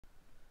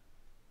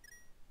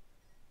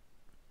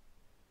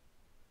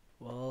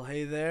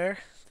there,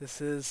 this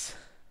is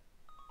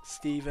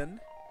Steven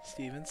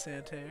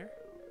Santerre,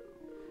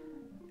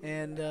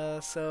 and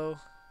so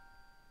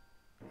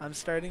I'm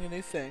starting a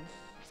new thing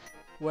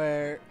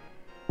where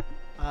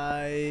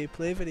I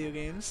play video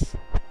games,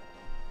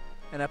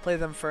 and I play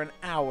them for an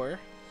hour,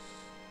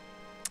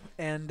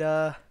 and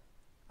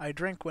I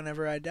drink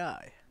whenever I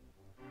die.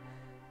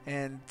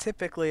 And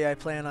typically I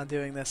plan on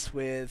doing this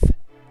with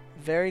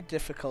very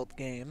difficult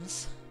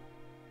games,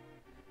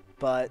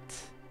 but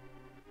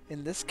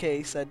in this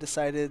case I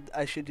decided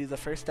I should do the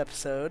first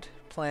episode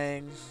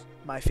playing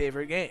my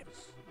favorite game,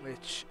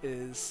 which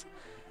is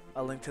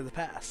A Link to the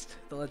Past.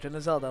 The Legend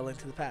of Zelda: A Link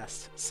to the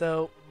Past.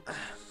 So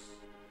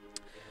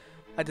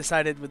I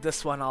decided with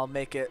this one I'll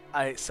make it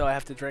so I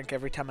have to drink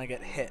every time I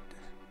get hit.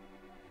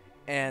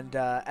 And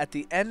at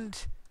the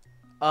end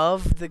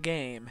of the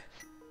game,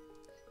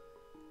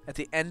 at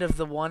the end of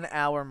the 1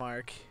 hour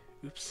mark,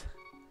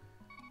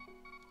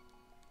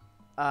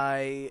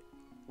 I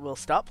will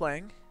stop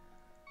playing,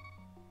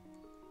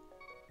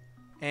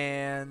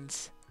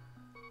 and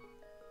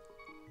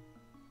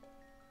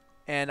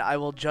I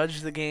will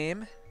judge the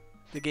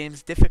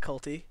game's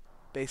difficulty,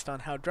 based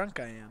on how drunk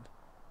I am,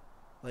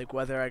 like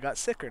whether I got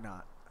sick or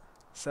not.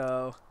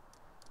 So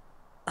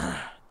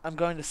I'm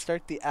going to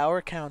start the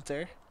hour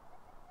counter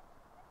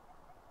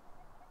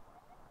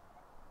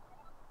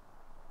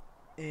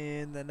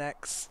in the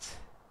next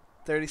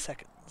 30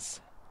 seconds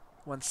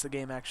once the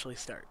game actually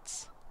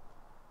starts.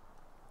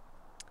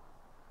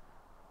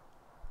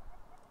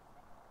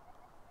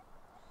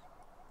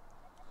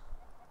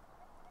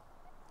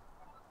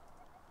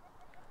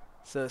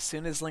 So as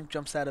soon as Link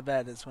jumps out of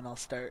bed is when I'll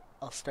start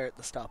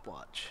the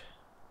stopwatch.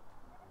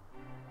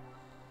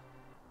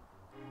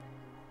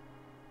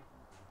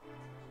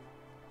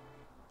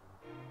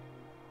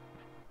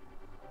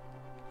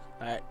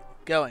 Alright,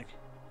 going.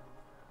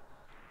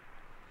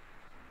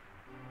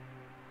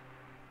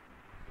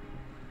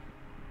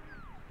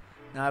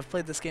 Now, I've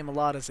played this game a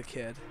lot as a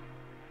kid,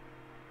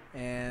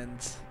 and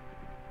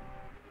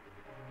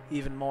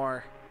even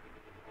more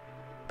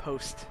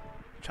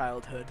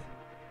post-childhood.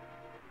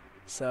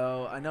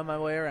 So I know my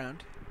way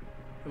around.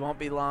 It won't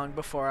be long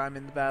before I'm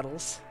in the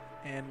battles,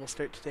 and we'll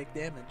start to take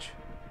damage.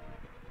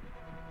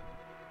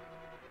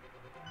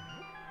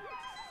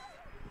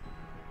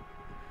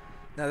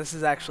 Now, this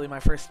is actually my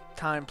first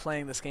time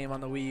playing this game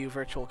on the Wii U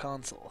Virtual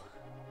Console,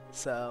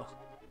 so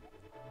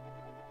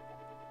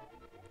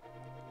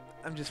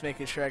I'm just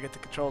making sure I get the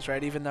controls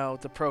right, even though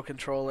the Pro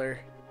Controller,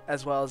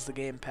 as well as the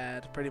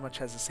gamepad, pretty much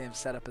has the same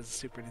setup as the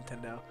Super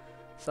Nintendo,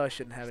 so I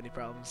shouldn't have any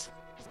problems.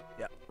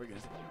 Yeah, we're good.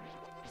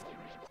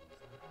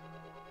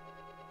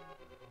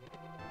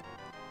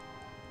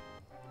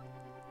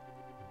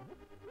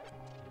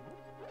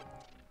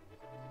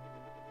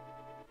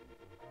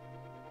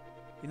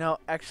 You know,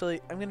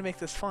 actually, I'm going to make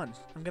this fun.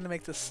 I'm going to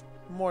make this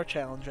more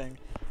challenging.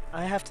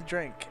 I have to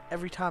drink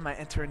every time I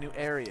enter a new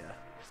area.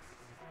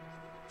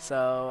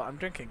 So, I'm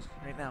drinking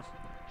right now.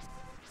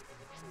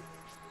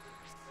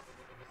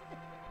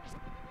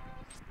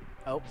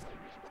 Oh.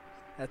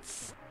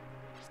 That's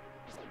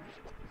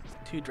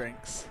 2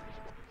 drinks.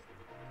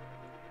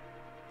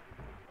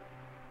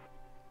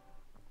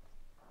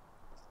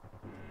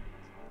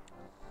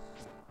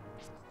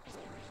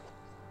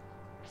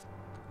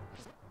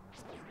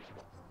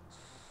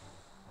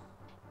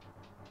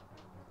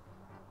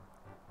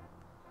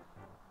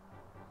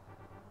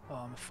 Oh,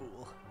 I'm a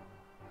fool.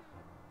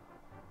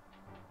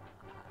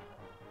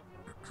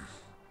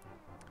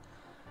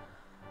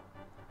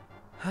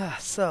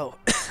 So,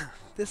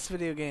 this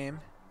video game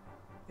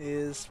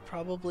is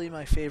probably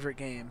my favorite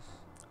game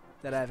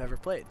that I've ever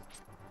played.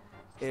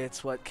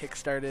 It's what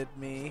kickstarted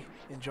me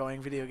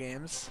enjoying video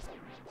games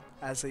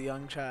as a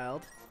young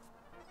child,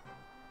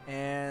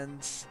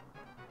 and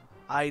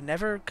I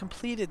never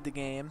completed the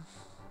game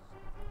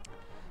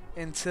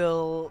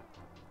until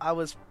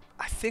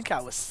I think I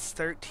was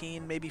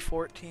 13, maybe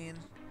 14,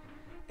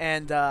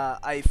 and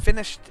I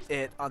finished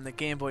it on the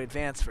Game Boy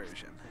Advance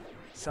version.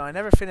 So I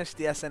never finished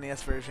the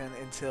SNES version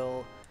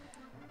until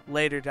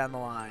later down the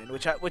line,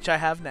 which I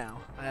have now.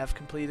 I have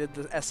completed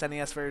the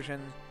SNES version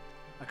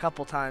a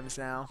couple times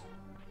now,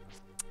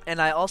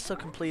 and I also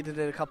completed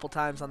it a couple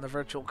times on the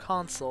Virtual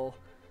Console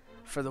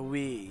for the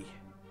Wii,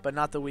 but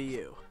not the Wii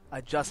U.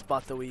 I just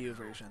bought the Wii U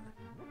version.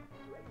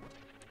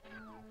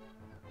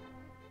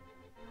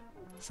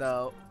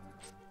 So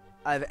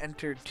I've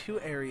entered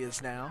 2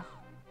 areas now.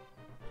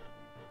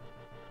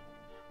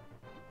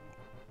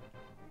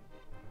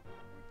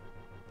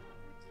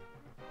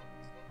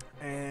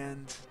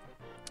 And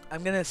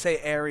I'm going to say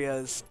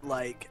areas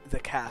like the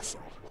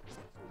castle.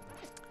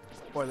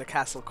 Or the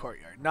castle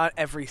courtyard. Not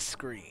every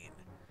screen.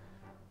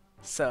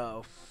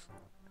 So,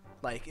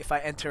 like, if I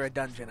enter a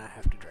dungeon, I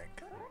have to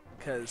drink.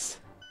 Because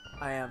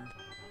I am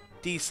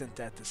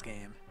decent at this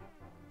game.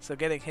 So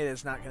getting hit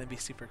is not going to be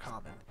super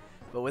common.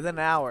 But within an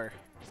hour,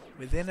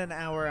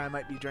 I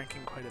might be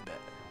drinking quite a bit.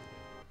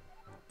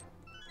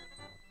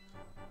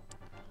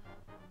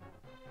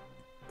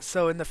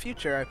 So in the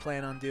future, I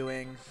plan on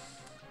doing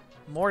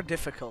more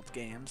difficult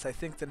games. I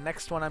think the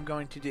next one I'm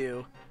going to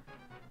do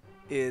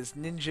is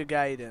Ninja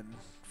Gaiden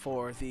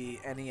for the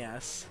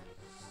NES.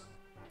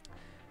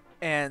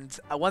 And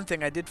one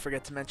thing I did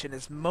forget to mention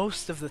is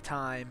most of the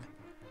time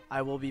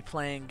I will be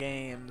playing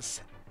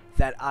games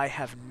that I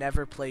have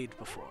never played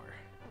before.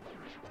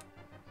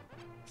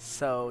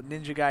 So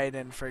Ninja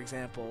Gaiden, for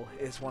example,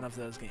 is one of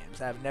those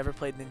games. I've never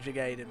played Ninja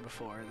Gaiden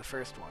before, the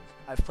first one.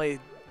 I've played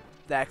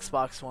the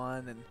Xbox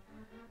One, and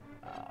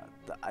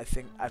I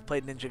think I've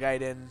played Ninja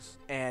Gaiden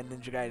and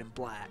Ninja Gaiden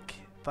Black.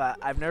 But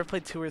I've never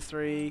played 2 or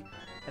 3,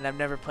 and I've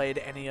never played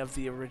any of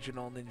the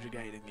original Ninja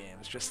Gaiden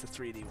games, just the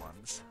 3D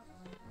ones.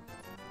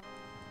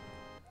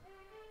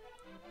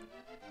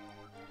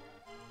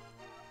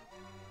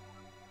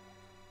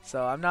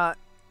 So I'm not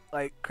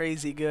like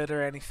crazy good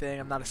or anything.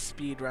 I'm not a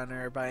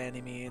speedrunner by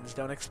any means.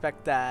 Don't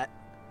expect that.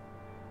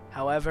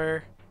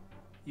 However,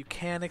 you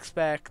can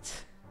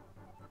expect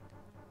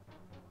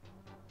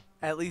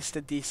at least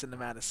a decent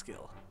amount of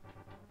skill,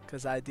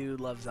 because I do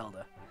love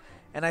Zelda.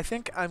 And I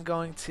think I'm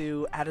going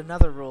to add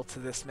another rule to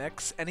this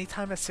mix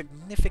anytime a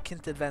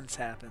significant event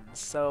happens.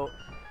 So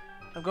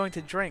I'm going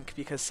to drink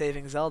because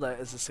saving Zelda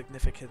is a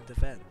significant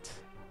event.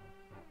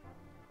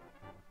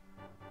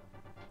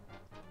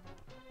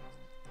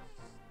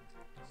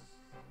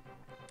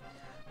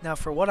 Now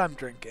for what I'm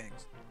drinking,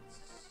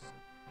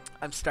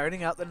 I'm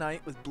starting out the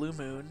night with Blue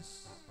Moon,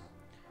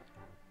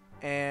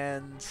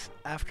 and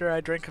after I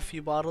drink a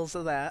few bottles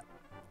of that,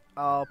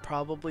 I'll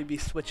probably be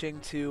switching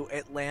to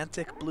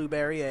Atlantic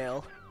Blueberry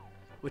Ale,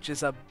 which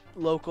is a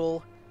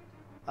local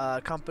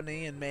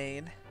company in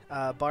Maine,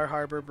 Bar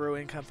Harbor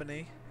Brewing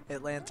Company,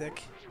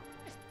 Atlantic,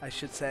 I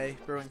should say,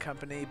 brewing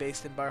company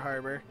based in Bar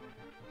Harbor.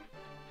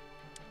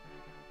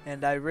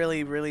 And I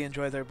really, really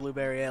enjoy their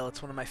blueberry ale.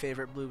 It's one of my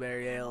favorite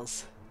blueberry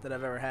ales that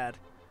I've ever had.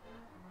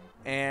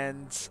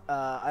 And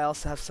I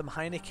also have some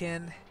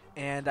Heineken,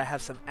 and I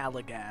have some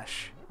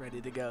Allagash ready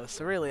to go.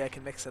 So really, I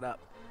can mix it up.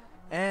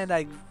 And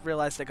I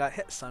realized I got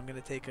hit, so I'm going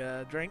to take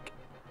a drink.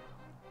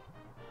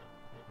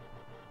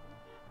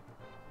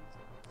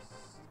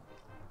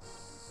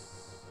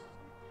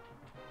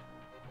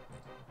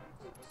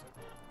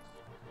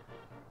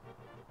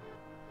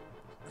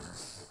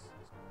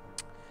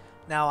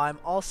 Now, I'm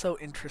also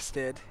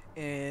interested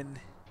in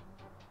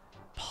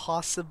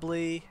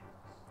possibly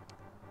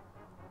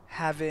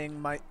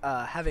having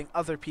having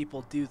other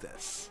people do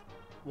this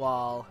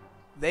while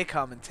they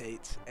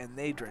commentate and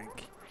they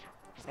drink,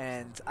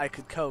 and I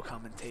could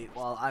co-commentate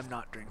while I'm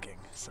not drinking.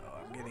 So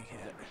I'm getting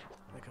hit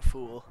like a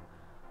fool.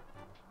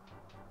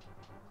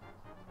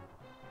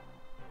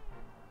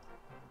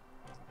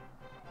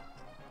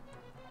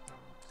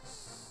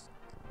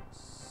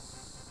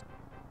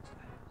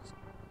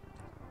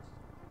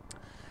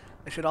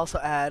 I should also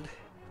add,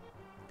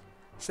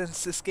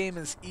 since this game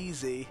is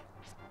easy,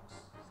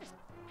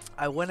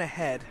 I went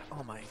ahead.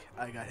 Oh my,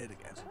 I got hit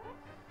again.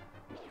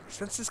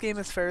 Since this game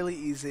is fairly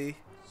easy,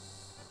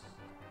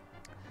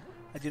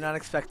 I do not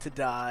expect to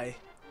die.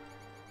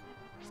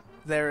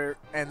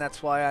 And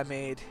that's why I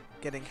made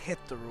getting hit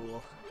the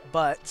rule.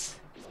 But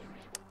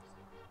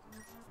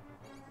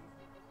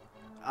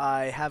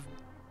I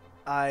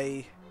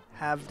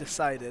have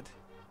decided.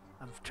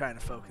 I'm trying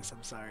to focus.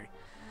 I'm sorry.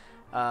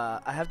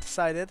 I have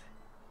decided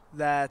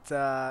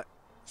that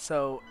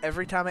so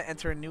every time I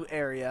enter a new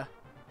area,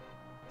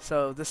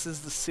 so this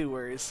is the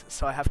sewers,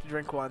 so I have to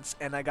drink once,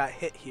 and I got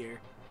hit here,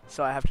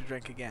 so I have to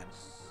drink again.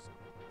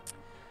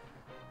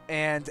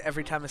 And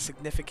every time a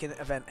significant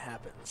event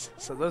happens.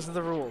 So those are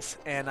the rules,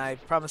 and I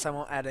promise I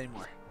won't add any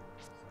more.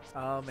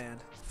 Oh man,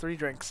 3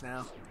 drinks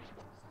now.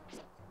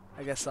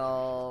 I guess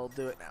I'll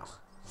do it now,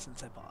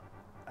 since I bought.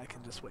 I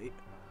can just wait.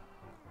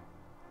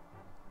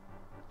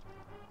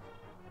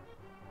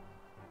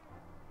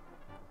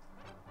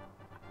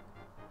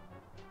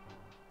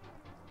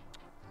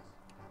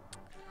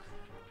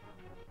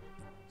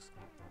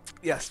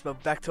 Yes,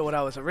 but back to what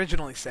I was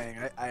originally saying,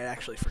 I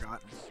actually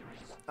forgotten.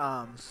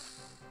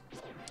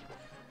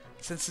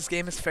 Since this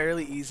game is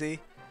fairly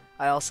easy,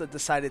 I also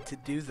decided to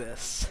do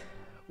this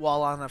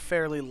while on a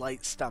fairly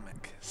light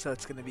stomach, so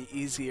it's going to be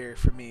easier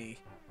for me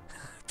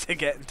to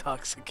get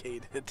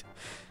intoxicated,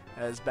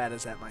 as bad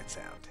as that might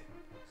sound.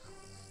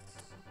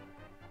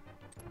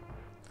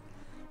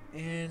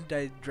 And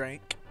I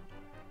drank,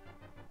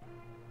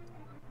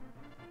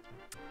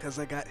 because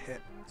I got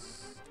hit.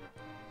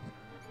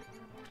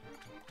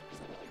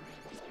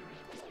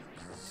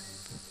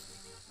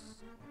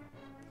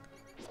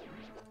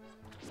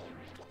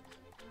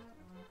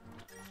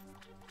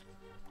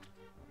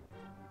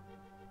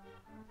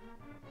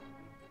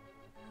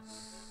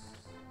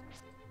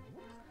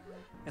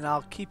 And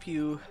I'll keep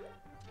you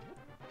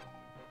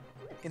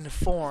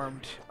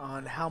informed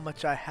on how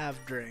much I have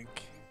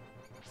drank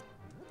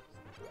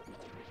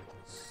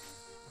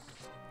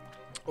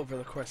over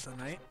the course of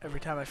the night. Every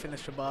time I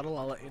finish a bottle,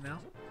 I'll let you know.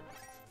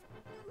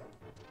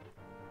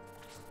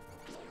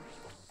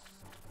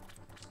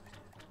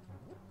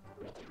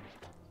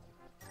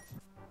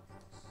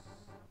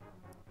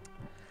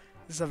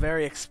 This is a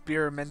very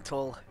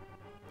experimental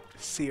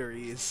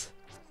series.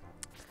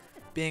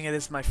 Being it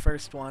is my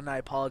first one, I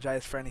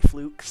apologize for any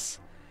flukes.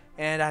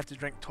 And I have to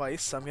drink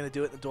twice, so I'm going to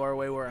do it in the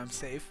doorway where I'm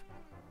safe.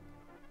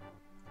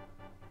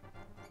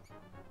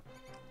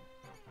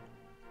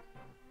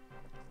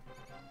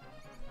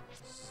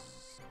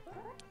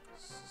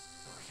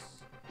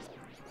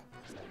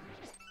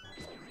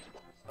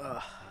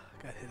 Ugh,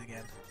 got hit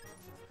again.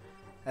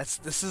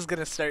 This is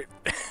gonna start.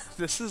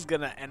 This is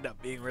gonna end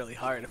up being really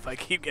hard if I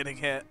keep getting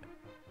hit.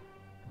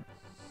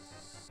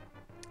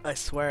 I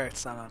swear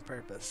it's not on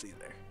purpose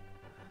either.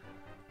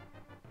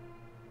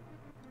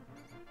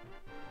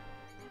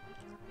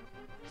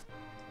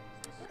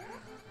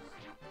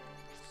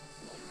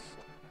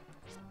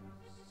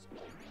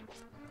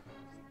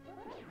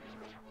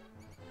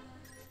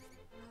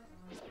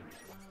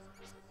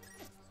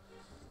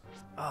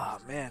 Oh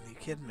man, you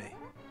kidding me?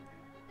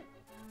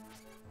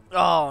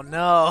 Oh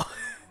no,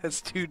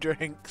 it's 2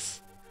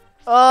 drinks.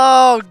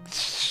 Oh,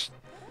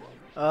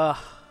 ugh.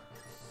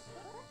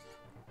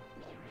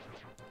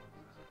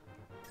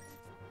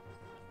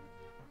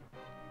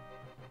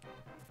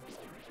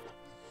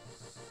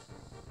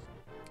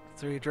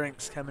 3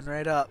 drinks coming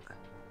right up.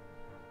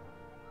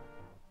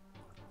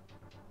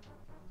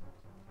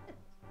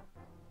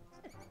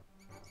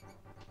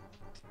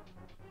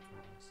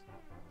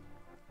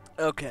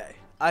 Okay,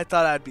 I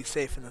thought I'd be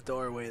safe in the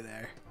doorway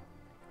there.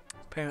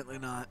 Apparently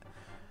not.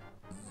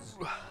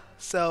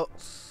 So,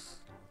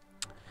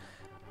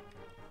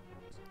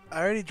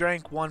 I already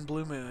drank 1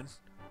 Blue Moon.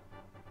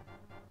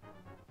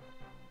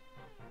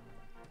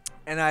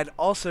 And I'd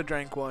also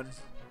drank 1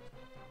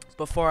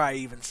 before I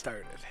even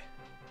started.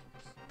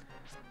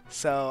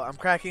 So, I'm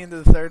cracking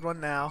into the 3rd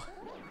one now.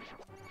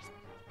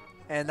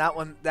 And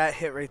that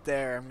hit right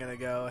there, I'm going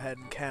to go ahead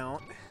and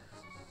count.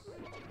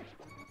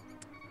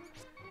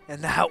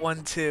 And that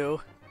one too.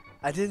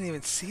 I didn't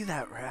even see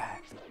that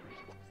rat.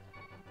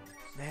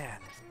 Man,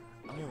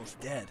 I'm almost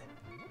dead.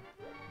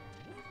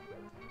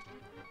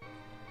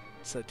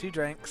 So 2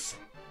 drinks.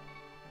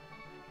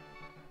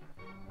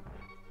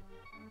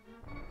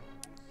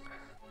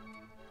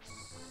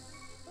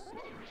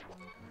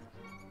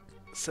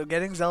 So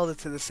getting Zelda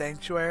to the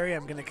Sanctuary,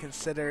 I'm going to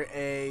consider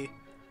a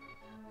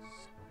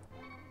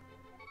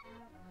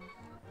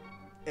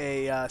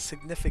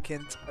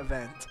significant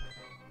event.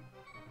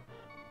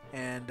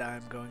 And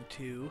I'm going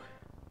to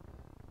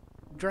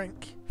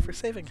drink for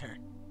saving her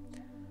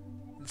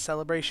in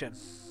celebration.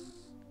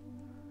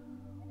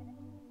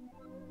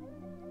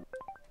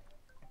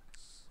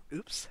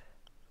 Oops.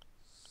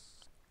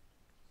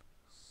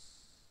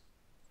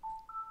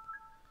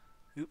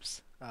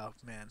 Oops. Oh,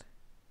 man.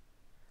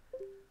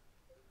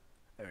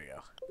 There we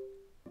go.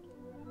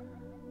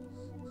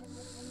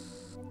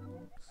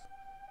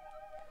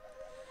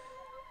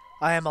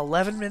 I am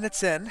 11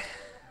 minutes in.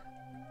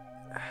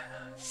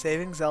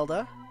 Saving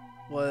Zelda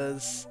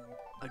was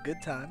a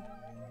good time.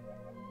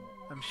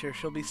 I'm sure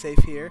she'll be safe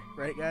here,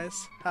 right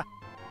guys? Ha!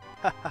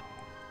 Ha ha!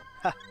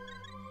 Ha!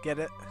 Get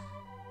it?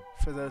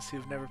 For those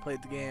who've never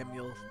played the game,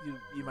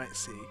 you might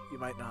see. You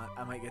might not.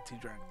 I might get too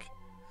drunk.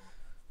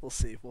 We'll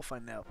see. We'll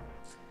find out.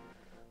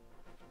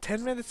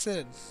 10 minutes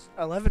in.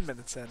 11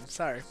 minutes in.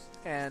 Sorry.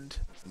 And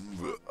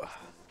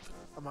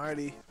I'm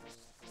already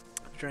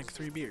drank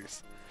 3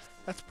 beers.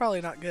 That's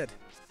probably not good.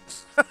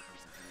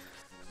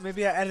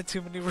 Maybe I added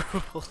too many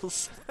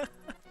rules.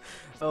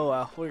 Oh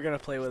well, we're gonna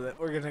play with it.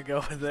 We're gonna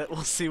go with it.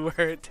 We'll see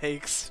where it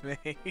takes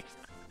me.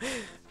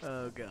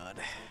 Oh god.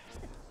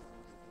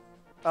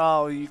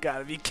 Oh, you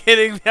gotta be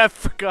kidding me. I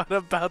forgot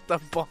about the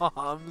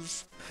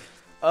bombs.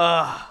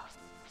 Ugh.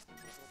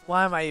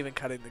 Why am I even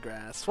cutting the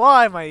grass?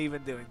 Why am I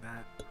even doing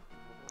that?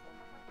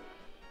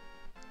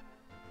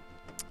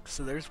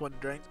 So there's 1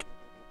 drink.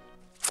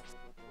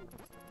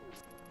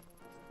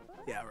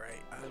 Yeah,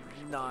 right.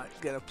 I'm not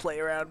gonna play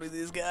around with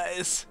these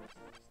guys.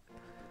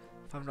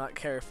 If I'm not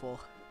careful.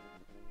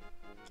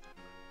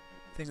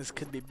 Things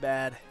could be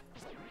bad.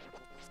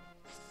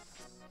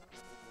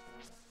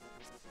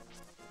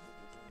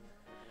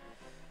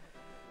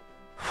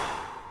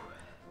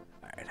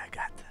 Alright, I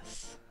got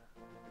this.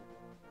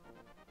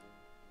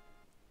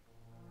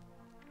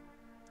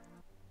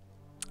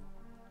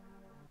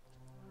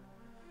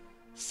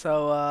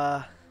 So,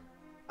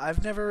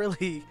 I've never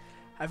really...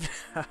 I'm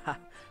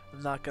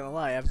not gonna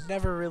lie, I've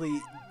never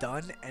really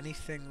done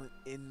anything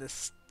in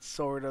this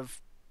sort of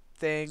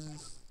thing,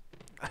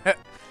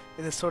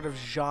 in this sort of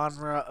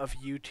genre of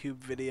YouTube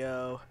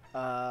video.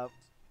 I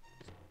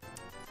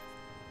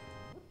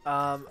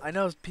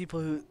know people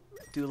who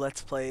do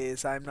Let's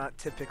Plays. I'm not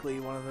typically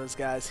one of those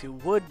guys who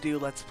would do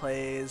Let's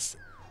Plays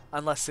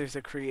unless there's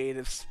a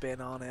creative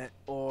spin on it,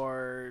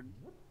 or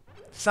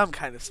some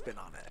kind of spin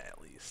on it at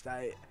least.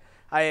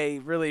 I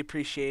really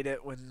appreciate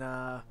it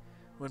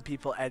when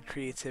people add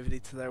creativity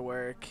to their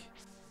work.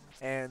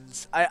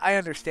 And I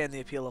understand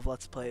the appeal of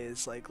Let's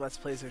Plays. Like, Let's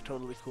Plays are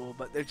totally cool,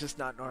 but they're just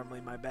not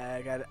normally my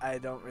bag. I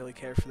don't really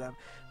care for them.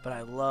 But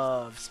I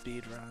love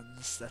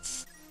speedruns.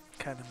 That's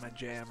kind of my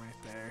jam right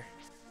there.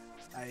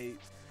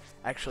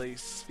 Actually,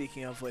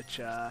 speaking of which,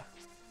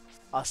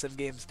 Awesome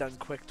Games Done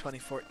Quick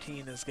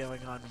 2014 is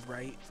going on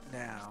right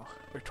now.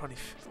 Or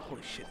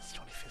holy shit, it's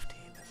 2015,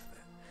 isn't it?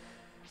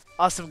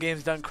 Awesome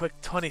Games Done Quick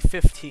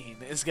 2015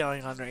 is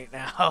going on right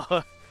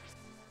now.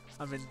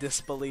 I'm in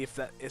disbelief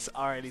that it's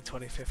already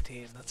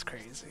 2015. That's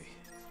crazy.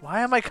 Why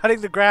am I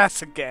cutting the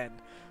grass again?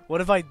 What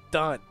have I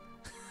done?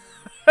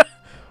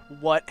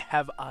 What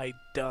have I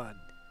done?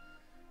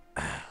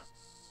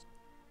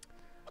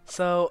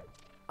 So,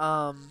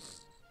 trying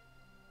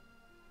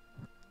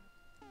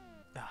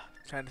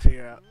to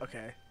figure out.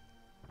 Okay,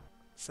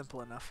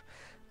 simple enough.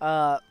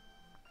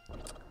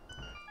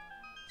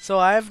 So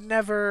I've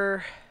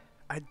never.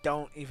 I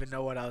don't even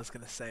know what I was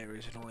gonna say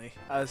originally.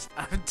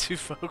 I'm too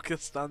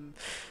focused on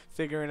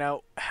figuring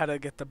out how to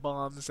get the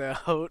bombs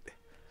out.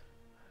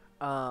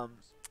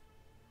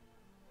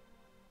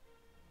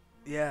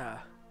 Yeah.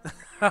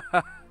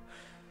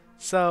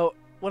 So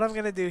what I'm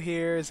gonna do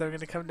here is I'm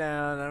gonna come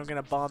down and I'm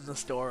gonna bomb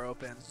this door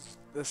open.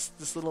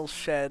 This little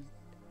shed.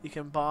 You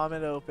can bomb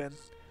it open.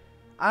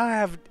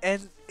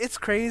 And it's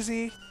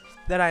crazy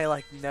that I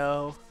like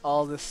know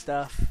all this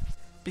stuff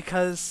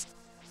because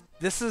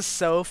this is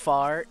so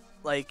far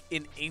like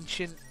in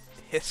ancient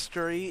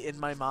history in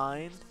my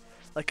mind.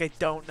 Like I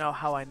don't know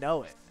how I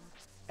know it.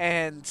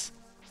 And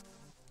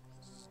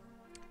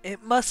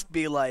it must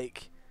be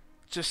like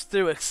just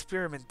through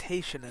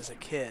experimentation as a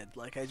kid.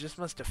 Like I just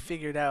must have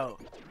figured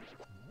out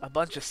a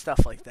bunch of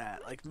stuff like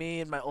that. Like me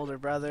and my older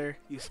brother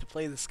used to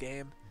play this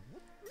game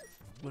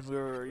when we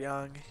were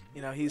young.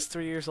 You know, he's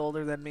 3 years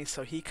older than me,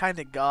 so he kind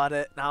of got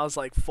it, and I was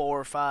like 4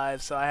 or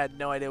 5, so I had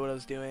no idea what I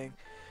was doing.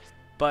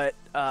 But,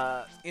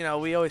 you know,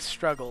 we always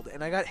struggled,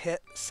 and I got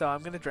hit, so I'm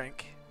going to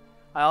drink.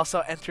 I also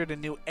entered a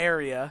new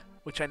area,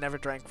 which I never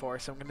drank for,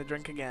 so I'm going to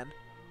drink again.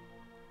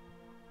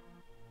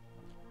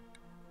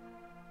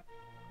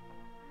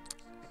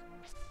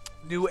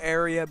 New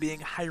area being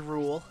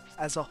Hyrule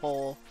as a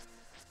whole.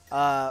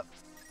 I'm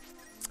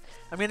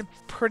going to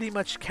pretty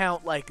much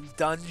count, like,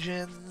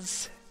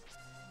 dungeons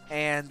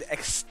and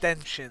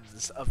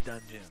extensions of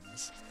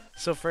dungeons.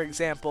 So, for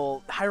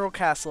example, Hyrule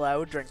Castle I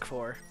would drink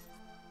for.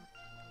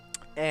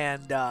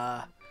 And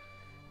the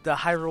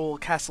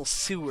Hyrule Castle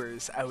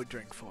sewers I would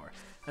drink for.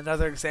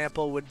 Another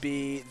example would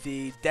be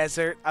the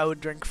desert I would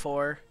drink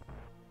for.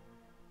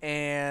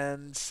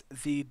 And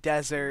the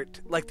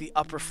desert, like the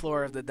upper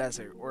floor of the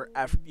desert, where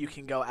you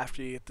can go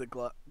after you get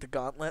the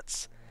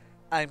gauntlets.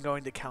 I'm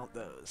going to count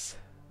those.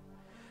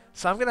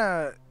 So I'm going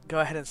to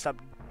go ahead and stop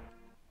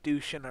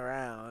douching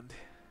around.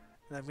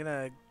 And I'm going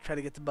to try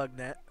to get the bug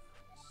net.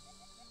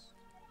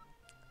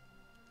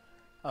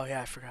 Oh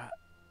yeah, I forgot.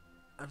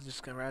 I'm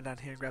just going to run down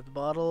here and grab the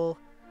bottle.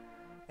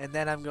 And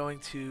then I'm going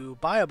to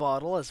buy a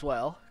bottle as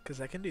well, because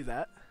I can do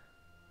that.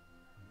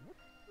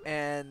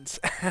 And,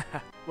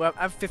 well,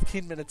 I'm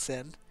 15 minutes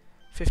in.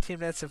 15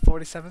 minutes and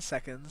 47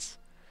 seconds.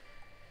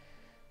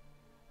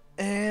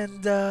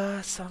 And,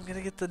 so I'm going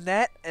to get the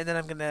net, and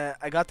then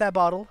I got that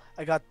bottle,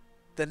 I got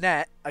the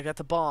net, I got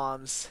the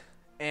bombs,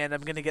 and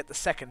I'm going to get the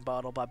second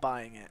bottle by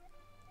buying it.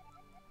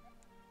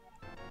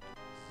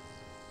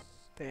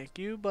 Thank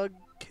you, Bug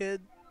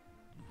Kid.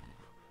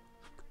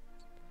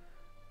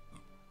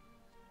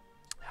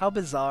 How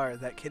bizarre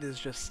that kid is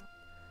just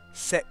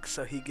sick,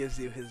 so he gives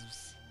you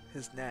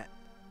his net.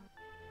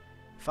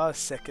 If I was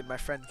sick and my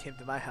friend came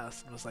to my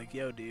house and was like,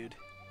 yo, dude,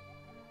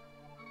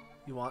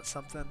 you want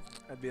something?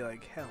 I'd be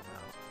like, hell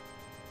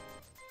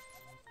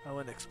no. I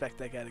wouldn't expect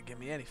that guy to give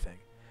me anything.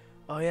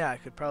 Oh yeah, I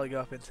could probably go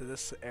up into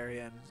this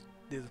area and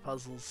do the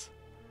puzzles.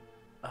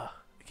 Ugh,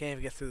 I can't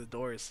even get through the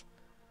doors.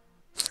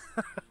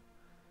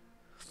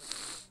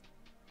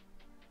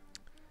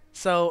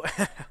 So,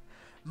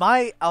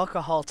 my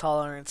alcohol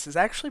tolerance is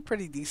actually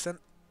pretty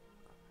decent.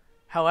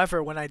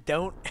 However, when I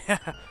don't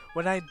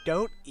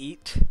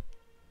eat,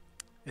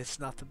 it's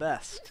not the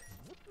best.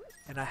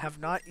 And I have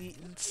not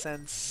eaten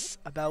since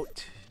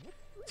about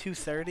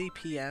 2:30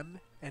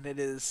 p.m. and it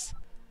is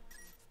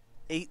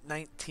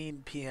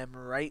 8:19 p.m.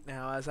 right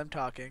now as I'm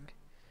talking.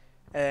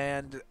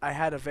 And I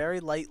had a very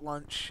light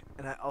lunch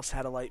and I also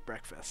had a light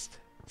breakfast.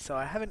 So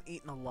I haven't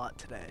eaten a lot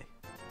today.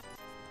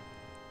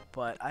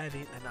 But I have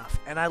eaten enough.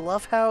 And I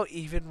love how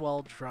even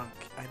while drunk,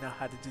 I know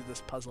how to do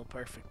this puzzle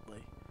perfectly.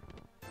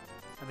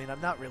 I mean, I'm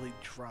not really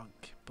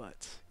drunk,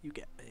 but you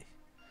get me.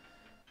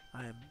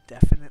 I am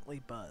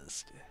definitely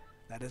buzzed.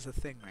 That is a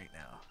thing right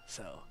now.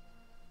 So,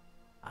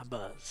 I'm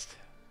buzzed.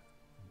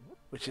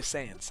 Which is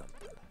saying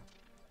something.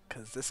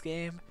 Because this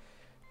game,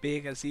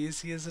 being as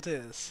easy as it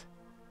is,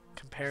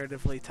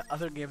 comparatively to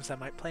other games I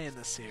might play in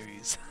this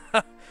series,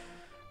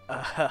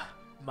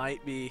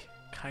 might be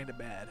kind of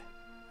bad.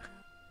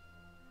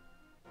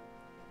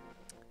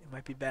 It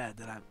might be bad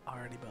that I'm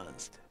already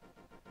buzzed.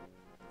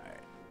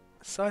 Alright.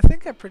 So I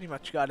think I pretty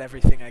much got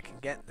everything I can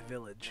get in the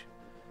village.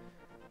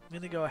 I'm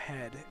gonna go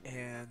ahead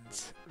and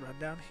run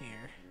down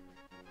here.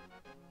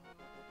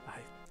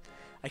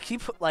 I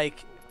keep,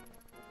 like,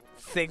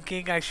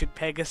 thinking I should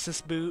Pegasus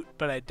boot,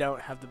 but I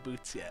don't have the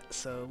boots yet,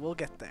 so we'll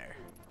get there.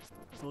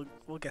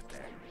 We'll get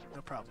there.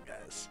 No problem,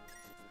 guys.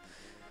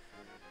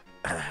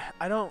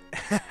 I don't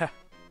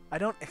I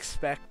don't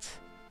expect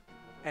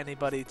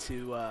anybody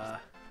to I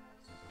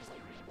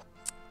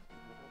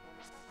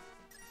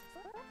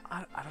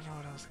don't know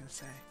what I was gonna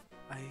say.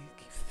 I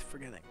keep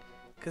forgetting.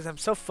 Because I'm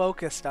so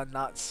focused on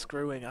not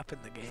screwing up in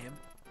the game.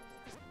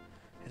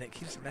 And it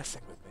keeps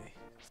messing with me.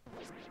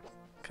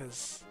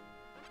 Because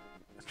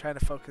I'm trying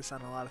to focus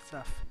on a lot of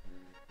stuff.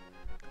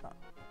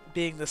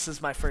 Being this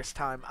is my first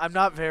time, I'm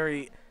not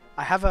very...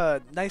 I have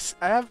a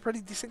pretty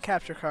decent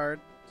capture card.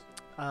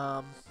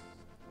 I'm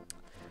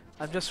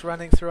just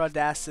running through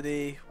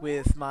Audacity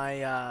with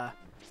my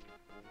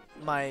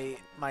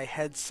my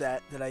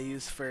headset that I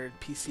use for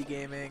PC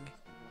gaming.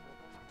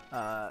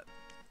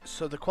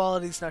 So the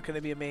quality's not going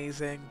to be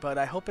amazing, but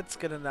I hope it's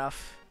good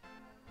enough.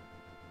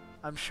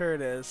 I'm sure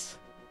it is.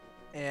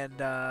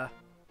 And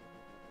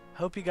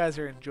hope you guys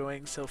are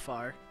enjoying so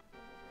far.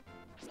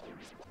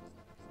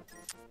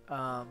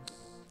 So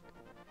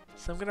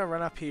I'm going to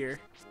run up here.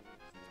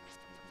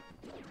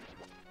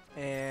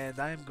 And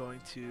I'm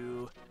going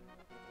to...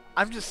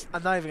 I'm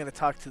not even going to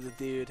talk to the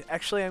dude.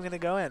 Actually, I'm going to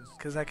go in,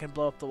 because I can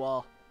blow up the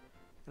wall.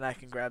 And I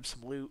can grab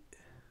some loot.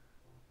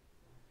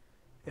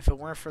 If it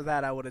weren't for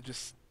that, I would have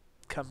just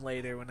come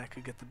later when I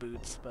could get the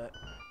boots, but...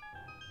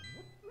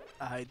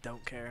 I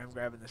don't care. I'm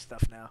grabbing this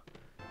stuff now.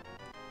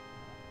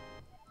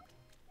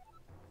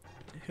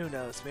 Who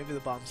knows? Maybe the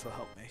bombs will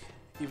help me.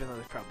 Even though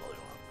they probably won't.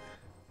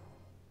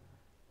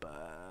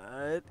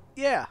 But...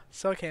 yeah,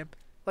 so I came.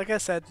 Like I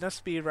said, no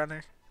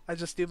speedrunner. I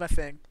just do my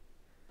thing.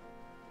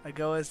 I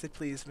go as it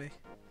pleases me.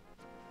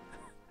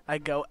 I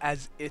go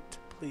as it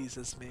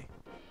pleases me.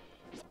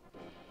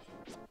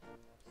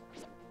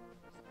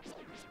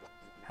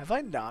 Have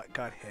I not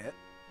got hit?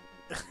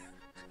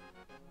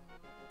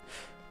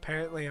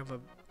 Apparently I'm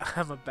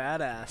a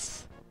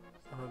badass.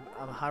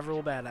 I'm a high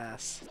roll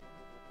badass.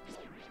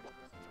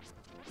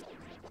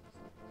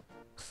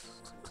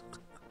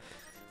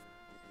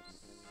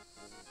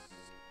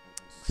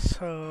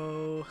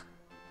 So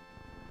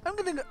I'm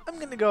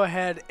gonna go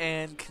ahead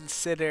and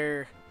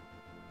consider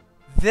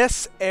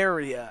this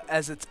area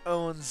as its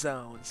own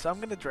zone. So I'm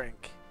gonna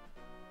drink.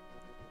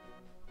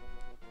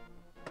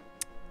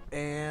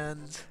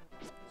 And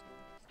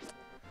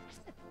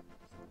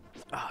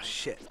oh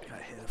shit, I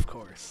got hit, of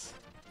course.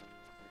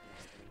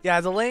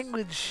 Yeah, the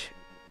language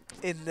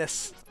in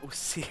this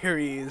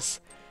series,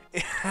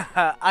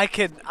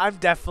 I'm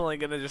definitely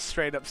gonna just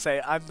straight up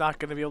say I'm not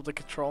gonna be able to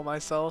control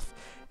myself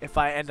if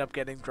I end up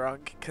getting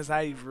drunk, because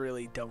I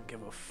really don't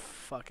give a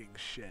fucking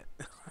shit.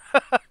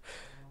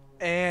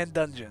 And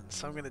dungeons,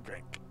 so I'm gonna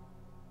drink.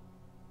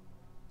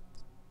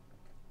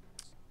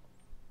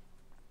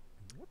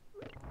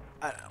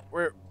 I don't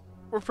know,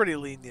 we're pretty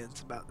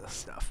lenient about this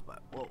stuff,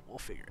 but we'll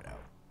figure it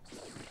out.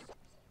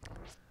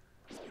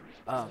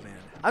 Oh man,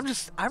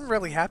 I'm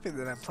really happy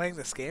that I'm playing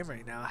this game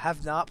right now. I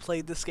have not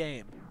played this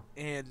game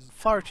in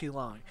far too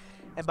long,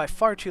 and by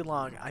far too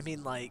long I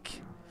mean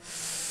like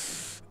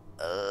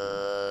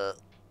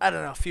I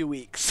don't know, a few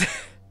weeks.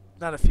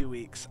 Not a few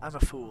weeks. I'm a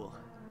fool.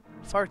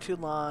 Far too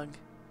long,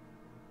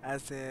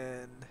 as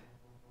in...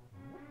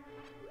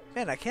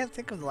 Man, I can't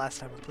think of the last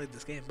time I played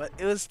this game, but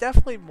it was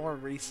definitely more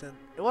recent.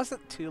 It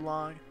wasn't too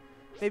long,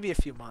 maybe a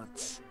few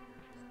months.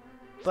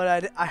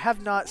 But I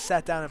have not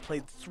sat down and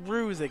played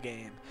through the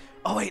game.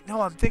 Oh wait,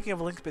 no, I'm thinking of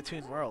Link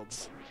Between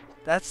Worlds.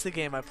 That's the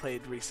game I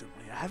played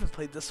recently. I haven't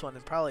played this one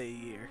in probably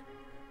a year.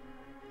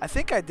 I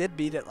think I did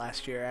beat it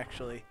last year,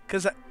 actually.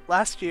 Because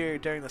last year,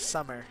 during the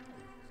summer,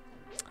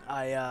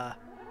 I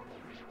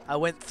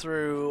went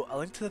through A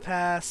Link to the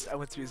Past, I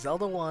went through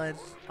Zelda 1,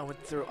 I went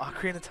through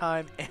Ocarina of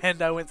Time,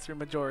 and I went through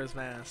Majora's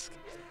Mask.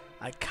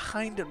 I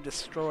kind of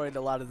destroyed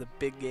a lot of the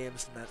big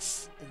games in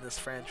this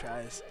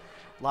franchise.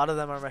 A lot of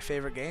them are my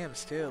favorite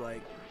games, too.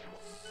 Like,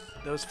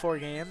 those 4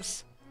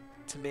 games,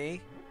 to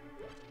me,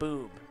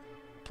 boom.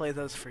 Play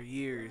those for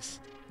years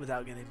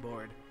without getting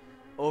bored.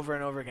 Over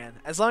and over again.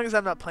 As long as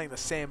I'm not playing the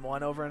same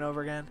one over and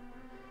over again,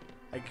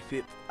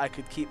 I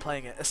could keep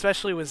playing it.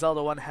 Especially with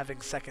Zelda 1 having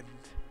the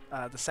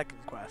second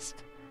quest.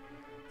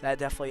 That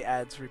definitely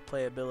adds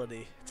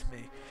replayability to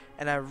me.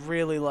 And I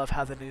really love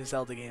how the new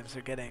Zelda games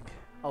are getting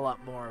a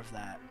lot more of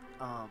that.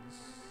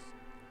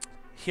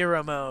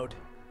 Hero mode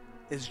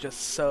is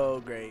just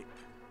so great.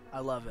 I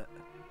love it.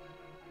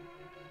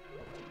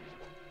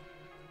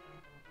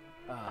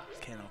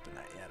 Can't open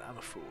that yet. I'm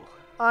a fool.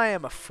 I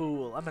am a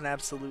fool. I'm an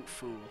absolute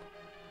fool.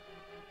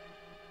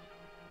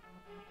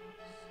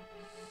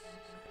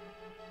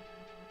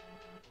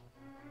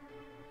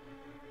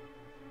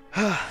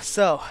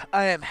 So,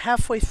 I am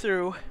halfway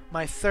through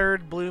my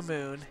 3rd Blue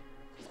Moon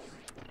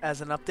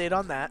as an update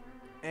on that.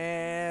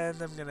 And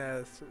I'm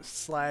gonna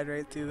slide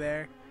right through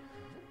there.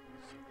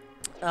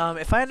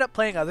 If I end up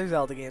playing other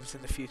Zelda games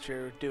in the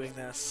future doing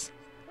this,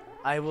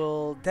 I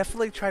will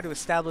definitely try to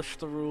establish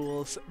the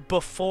rules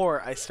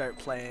before I start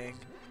playing.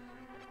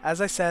 As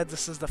I said,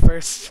 this is the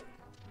first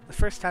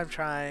time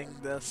trying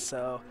this,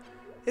 so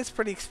it's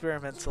pretty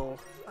experimental.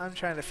 I'm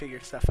trying to figure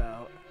stuff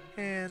out,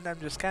 and I'm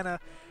just kind of,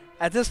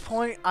 at this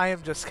point, I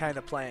am just kind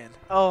of playing.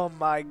 Oh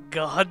my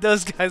god,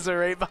 those guys are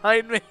right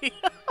behind me.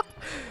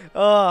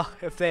 Oh,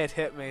 if they had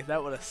hit me,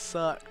 that would have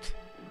sucked.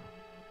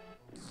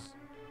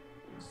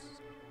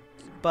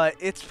 But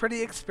it's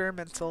pretty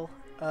experimental.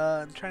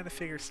 I'm trying to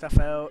figure stuff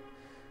out.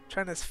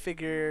 trying to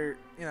figure,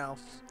 you know,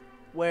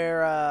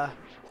 where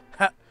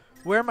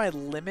where my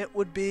limit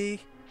would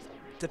be,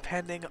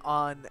 depending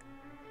on,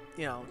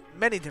 you know,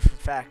 many different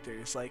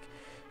factors. Like,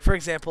 for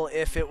example,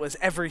 if it was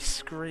every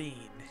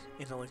screen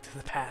in A Link to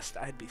the Past,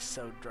 I'd be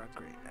so drunk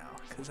right now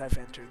because I've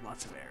entered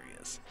lots of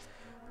areas.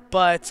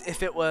 But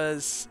if it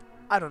was,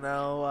 I don't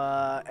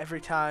know,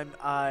 every time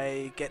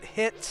I get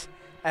hit,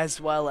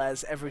 as well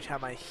as every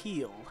time I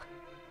heal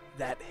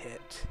that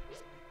hit,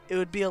 it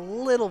would be a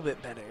little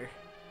bit better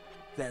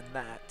than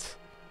that,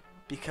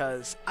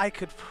 because I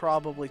could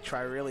probably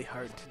try really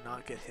hard to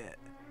not get hit.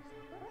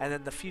 And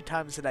then the few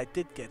times that I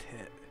did get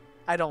hit,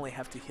 I'd only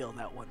have to heal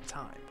that one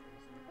time.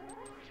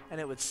 And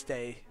it would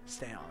stay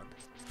on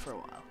for a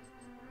while.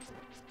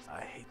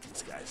 I hate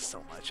these guys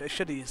so much. I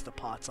should have used the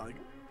pots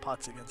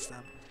against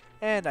them.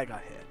 And I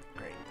got hit.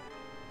 Great.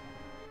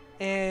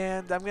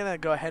 And I'm going to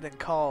go ahead and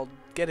call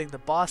getting the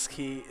boss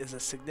key is a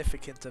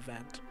significant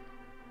event.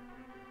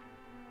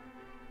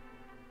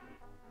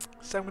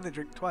 So I'm going to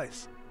drink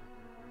twice.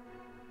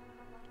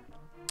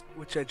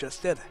 Which I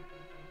just did.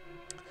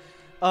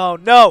 Oh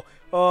no!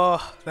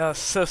 Oh, that was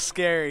so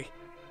scary.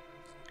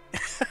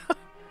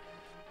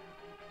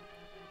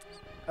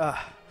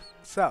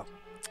 So,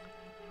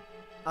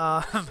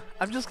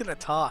 I'm just gonna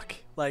talk.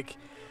 Like,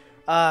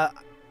 A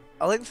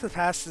Link to the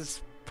Past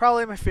is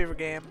probably my favorite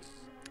game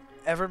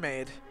ever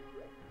made.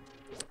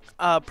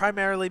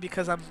 Primarily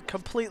because I'm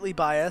completely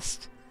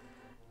biased,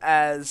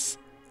 as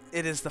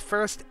it is the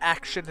first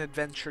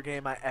action-adventure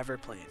game I ever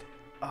played.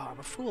 Oh, I'm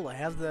a fool. I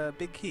have the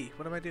big key.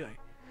 What am I doing?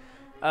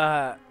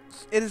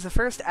 It is the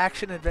first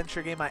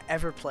action-adventure game I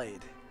ever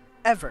played.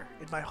 Ever.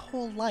 In my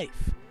whole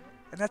life.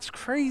 And that's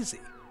crazy.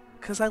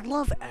 Because I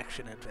love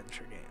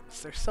action-adventure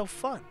games. They're so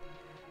fun.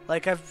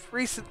 Like, I've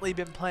recently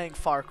been playing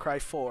Far Cry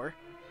 4.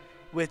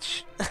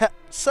 Which,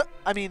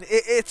 I mean,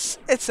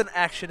 it's an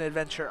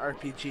action-adventure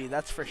RPG.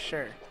 That's for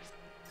sure.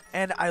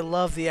 And I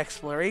love the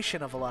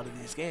exploration of a lot of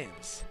these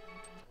games.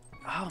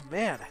 Oh,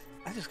 man.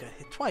 I just got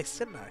hit twice,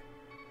 didn't I?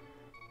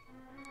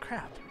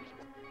 Crap.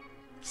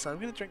 So I'm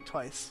going to drink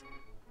twice.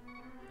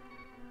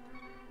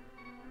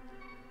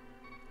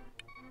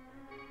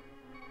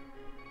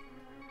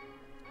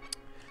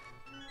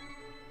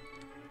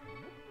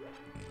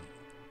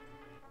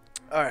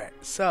 Alright,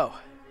 so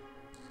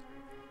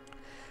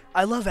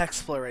I love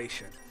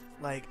exploration.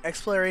 Like,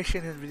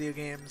 exploration in video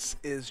games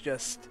is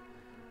just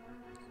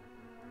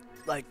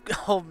like,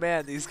 oh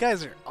man, these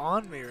guys are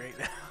on me right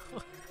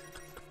now.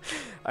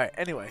 Alright,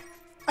 anyway.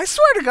 I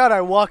swear to God I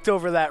walked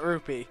over that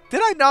rupee.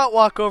 Did I not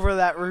walk over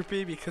that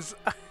rupee? Because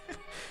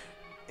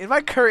in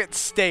my current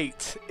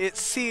state, it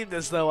seemed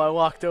as though I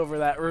walked over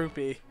that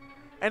rupee.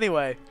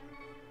 Anyway,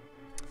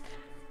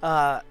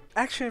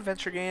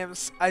 action-adventure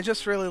games I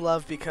just really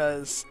love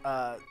because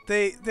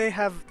they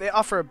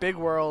offer a big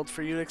world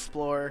for you to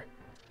explore,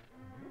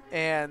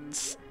 and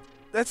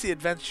that's the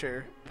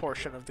adventure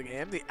portion of the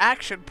game. The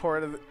action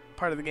part of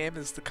the game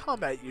is the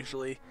combat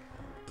usually,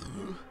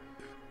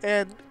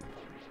 and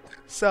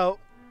so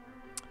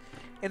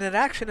in an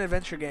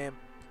action-adventure game,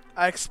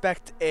 I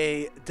expect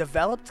a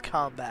developed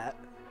combat.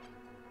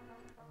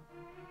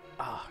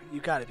 Oh,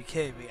 you gotta be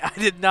kidding me! I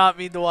did not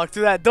mean to walk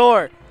through that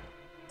door.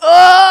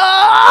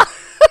 Oh!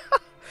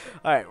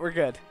 Alright, we're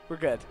good. We're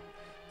good.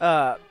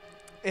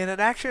 In an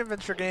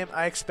action-adventure game,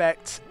 I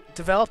expect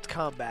developed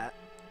combat,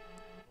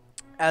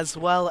 as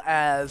well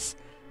as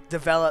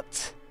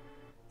developed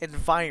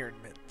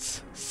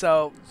environments.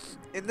 So,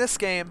 in this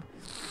game,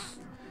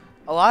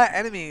 a lot of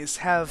enemies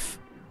have,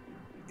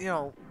 you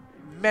know,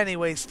 many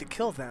ways to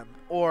kill them,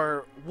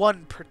 or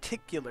one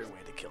particular way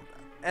to kill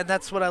them. And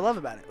that's what I love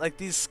about it. Like,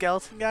 these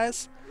skeleton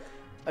guys,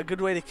 a good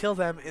way to kill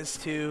them is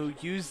to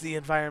use the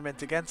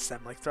environment against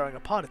them, like throwing a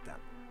pot at them.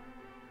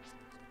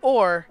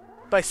 Or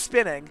by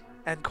spinning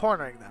and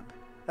cornering them.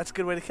 That's a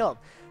good way to kill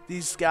them.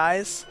 These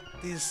guys,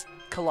 these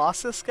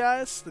Colossus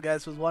guys, the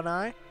guys with one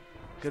eye,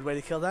 good way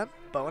to kill them,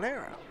 bow and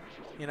arrow.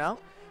 You know?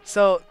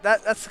 So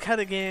that's the kind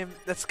of game,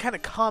 that's the kind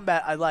of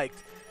combat I liked.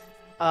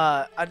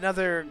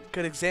 Another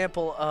good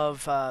example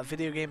of a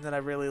video game that I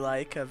really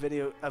like, a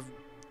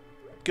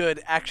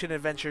good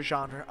action-adventure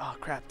genre. Oh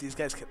crap, these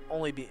guys can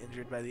only be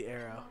injured by the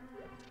arrow.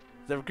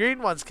 The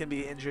green ones can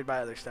be injured by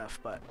other stuff,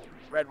 but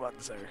red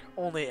ones are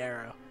only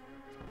arrow.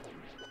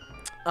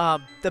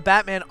 The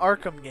Batman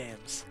Arkham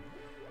games.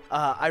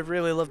 I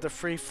really love the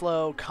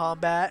free-flow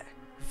combat.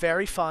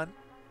 Very fun.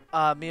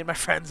 Me and my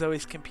friends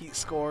always compete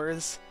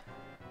scores.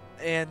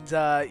 And,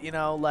 you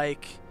know,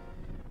 like,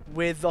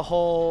 with the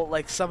whole,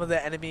 like, some of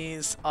the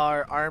enemies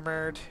are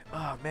armored.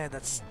 Oh, man,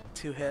 that's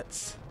 2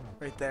 hits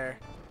right there.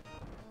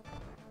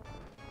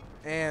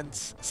 And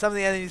some of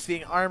the enemies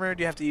being armored,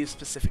 you have to use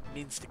specific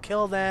means to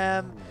kill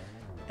them.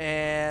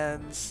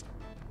 And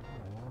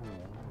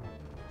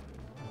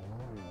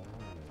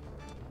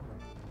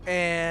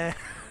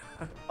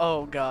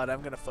oh god,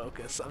 I'm gonna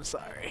focus. I'm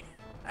sorry.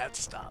 I have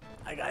to stop.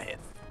 I got hit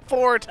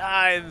 4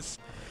 times.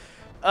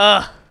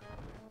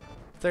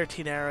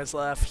 13 arrows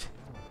left.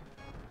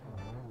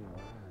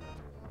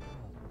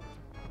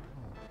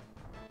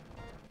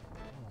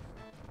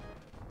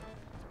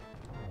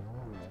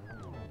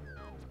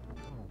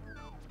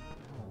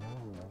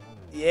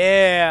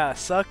 Yeah,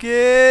 suck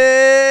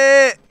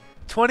it!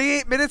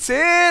 28 minutes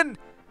in!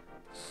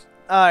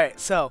 Alright,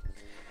 so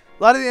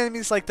a lot of the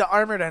enemies, like the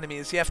armored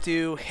enemies, you have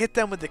to hit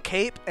them with the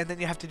cape, and then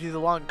you have to do the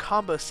long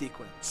combo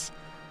sequence.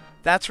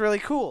 That's really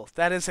cool.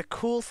 That is a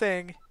cool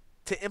thing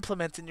to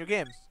implement in your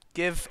game.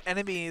 Give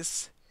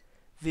enemies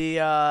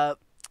the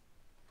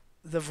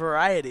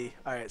variety.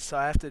 Alright, so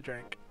I have to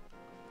drink.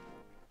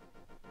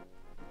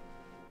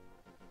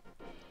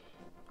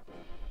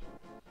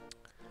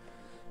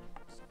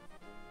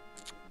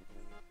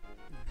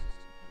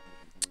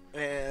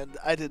 And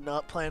I did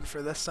not plan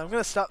for this, so I'm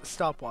gonna stop the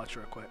stopwatch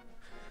real quick.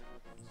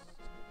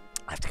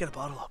 I have to get a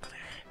bottle opener.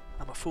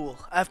 I'm a fool.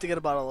 I have to get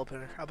a bottle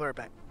opener. I'll be right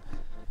back.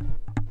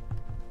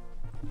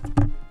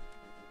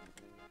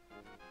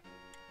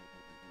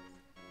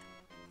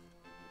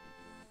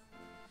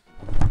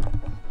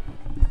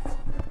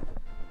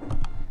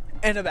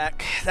 And I'm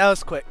back. That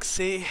was quick.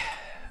 See,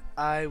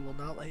 I will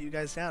not let you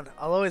guys down.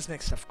 I'll always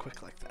make stuff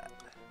quick like that.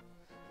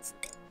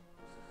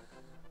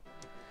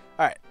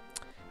 Alright.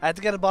 I had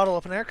to get a bottle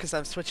opener because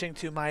I'm switching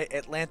to my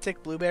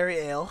Atlantic Blueberry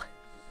Ale.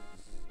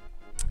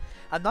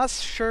 I'm not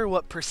sure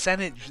what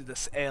percentage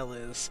this ale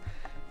is.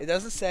 It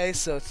doesn't say,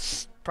 so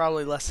it's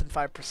probably less than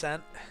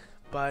 5%.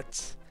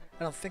 But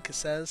I don't think it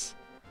says.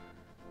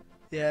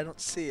 Yeah, I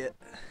don't see it.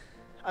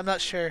 I'm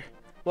not sure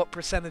what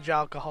percentage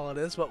alcohol it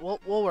is, but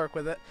we'll work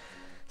with it.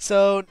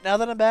 So now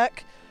that I'm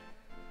back,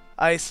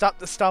 I stopped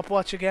the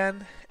stopwatch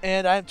again,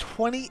 and I'm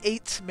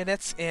 28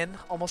 minutes in,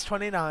 almost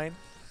 29.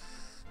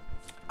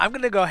 I'm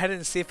going to go ahead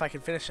and see if I can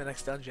finish the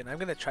next dungeon. I'm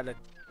going to try to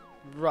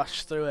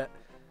rush through it.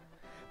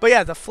 But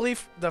yeah, the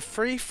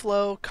free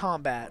flow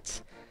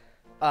combat.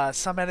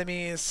 Some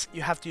enemies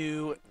you have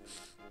to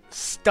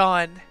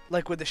stun,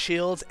 like with the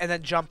shields, and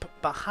then jump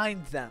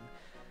behind them.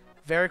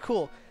 Very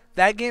cool.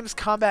 That game's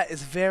combat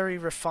is very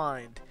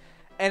refined.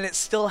 And it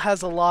still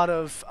has a lot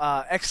of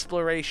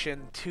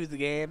exploration to the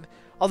game,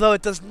 although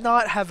it does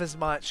not have as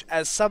much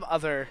as some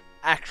other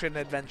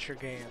action-adventure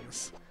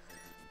games.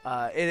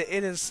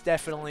 It is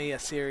definitely a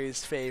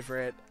series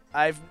favorite.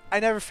 I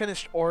never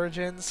finished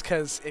Origins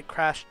because it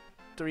crashed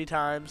 3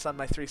 times on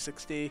my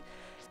 360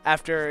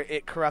 after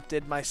it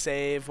corrupted my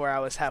save where I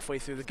was halfway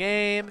through the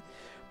game.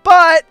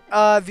 But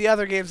the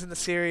other games in the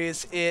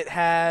series, it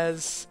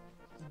has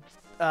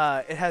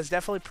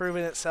definitely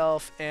proven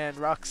itself, and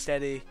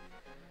Rocksteady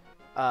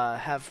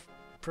have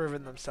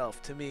proven themselves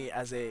to me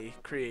as a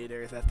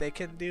creator that they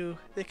can do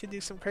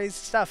some crazy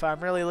stuff.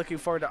 I'm really looking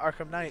forward to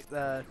Arkham Knight,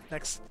 the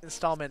next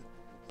installment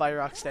by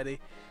Rocksteady.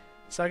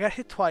 So I got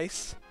hit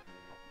twice.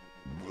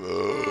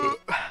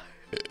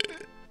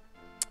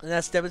 And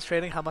that's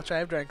demonstrating how much I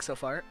have drank so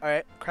far.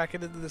 Alright,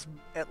 cracking into this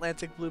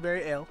Atlantic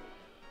Blueberry Ale.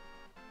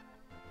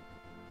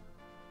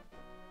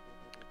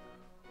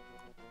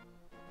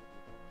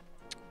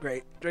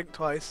 Great. Drink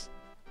twice.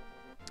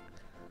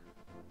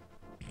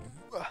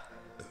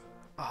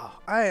 Oh,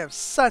 I am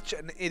such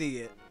an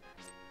idiot.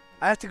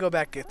 I have to go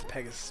back and get the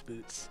Pegasus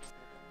boots.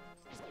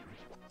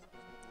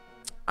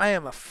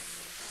 I'm a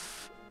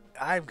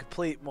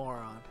complete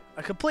moron.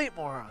 A complete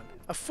moron.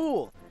 A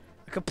fool.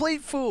 A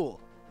complete fool.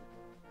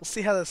 We'll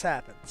see how this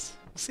happens.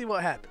 We'll see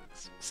what happens.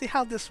 We'll see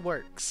how this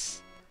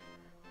works.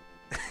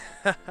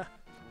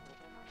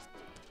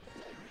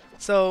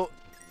 So,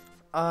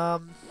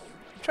 I'm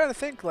trying to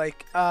think,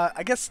 like,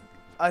 I guess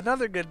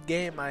another good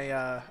game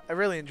I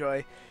really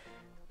enjoy.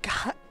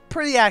 God,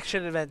 pretty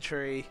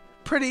action-adventure-y.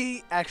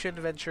 Pretty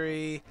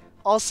action-adventure-y.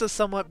 Also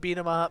somewhat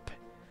beat-em-up.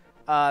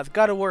 The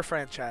God of War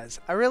franchise.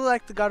 I really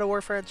like the God of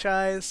War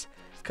franchise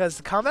because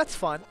the combat's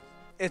fun.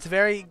 It's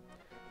very,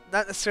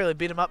 not necessarily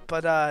beat-em-up,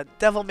 but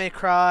Devil May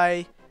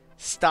Cry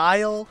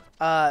style.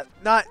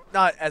 Not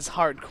as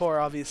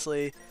hardcore,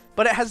 obviously,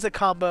 but it has the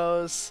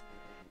combos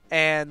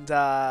and,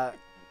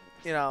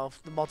 you know,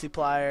 the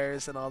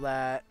multipliers and all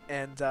that.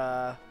 And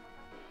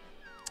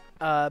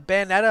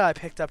Bayonetta I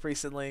picked up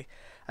recently.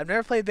 I've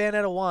never played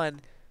Bayonetta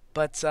 1,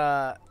 but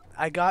I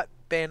got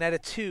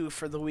Bayonetta 2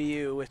 for the Wii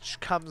U, which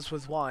comes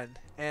with 1.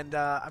 And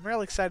I'm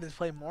really excited to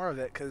play more of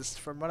it, because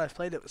from what I've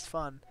played, it was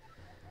fun.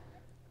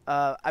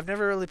 I've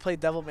never really played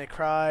Devil May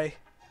Cry,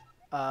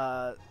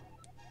 but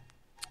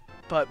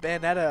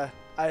Bayonetta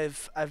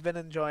I've been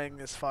enjoying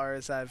as far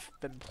as I've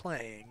been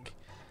playing.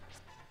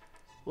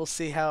 We'll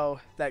see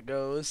how that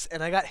goes.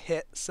 And I got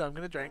hit, so I'm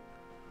going to drink.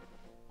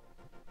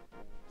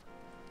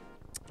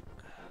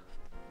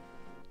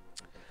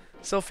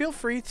 So feel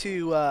free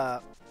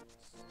to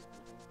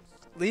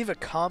leave a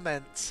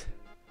comment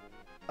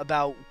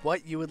about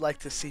what you would like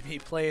to see me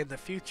play in the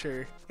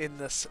future in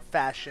this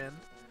fashion.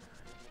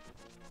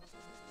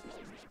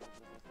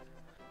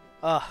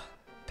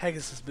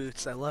 Pegasus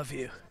boots, I love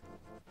you.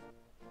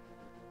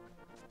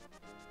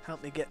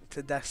 Help me get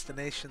to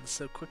destinations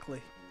so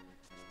quickly.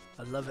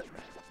 I love it.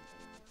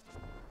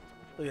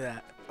 Look at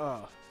that.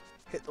 Oh,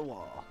 hit the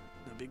wall.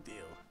 No big deal.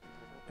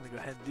 I'm gonna go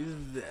ahead and do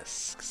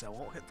this, because I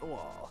won't hit the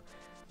wall.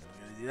 I'm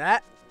gonna do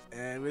that,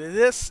 and I'm gonna do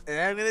this, and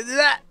I'm gonna do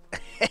that.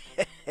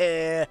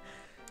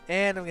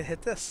 And I'm gonna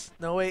hit this.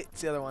 No, wait,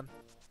 it's the other one.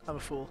 I'm a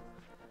fool.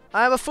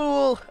 I'm a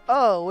fool!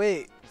 Oh,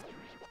 wait.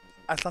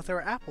 I thought there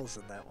were apples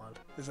in that one.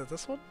 Is it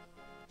this one?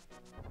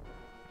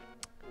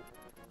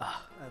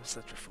 Ah, I'm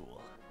such a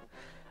fool.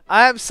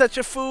 I'm such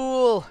a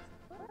fool!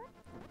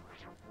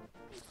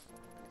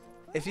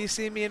 If you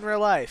see me in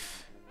real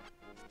life,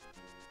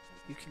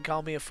 you can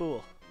call me a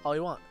fool all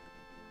you want.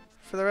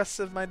 For the rest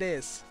of my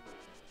days,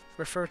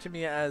 refer to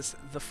me as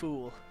the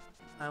fool.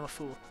 I'm a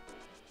fool.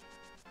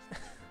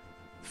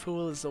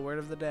 Fool is the word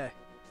of the day.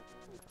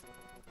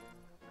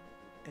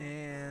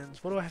 And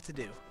what do I have to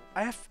do?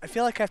 I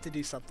feel like I have to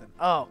do something.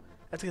 Oh,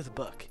 I have to get the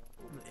book.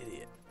 I'm an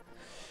idiot.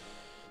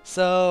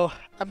 So,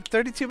 I'm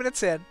 32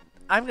 minutes in.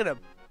 I'm gonna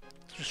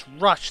just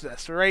rush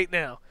this right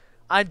now.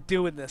 I'm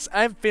doing this.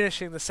 I'm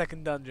finishing the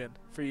second dungeon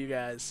for you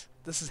guys.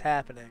 This is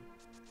happening.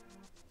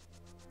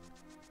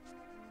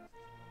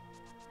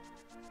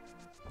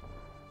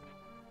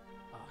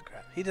 Oh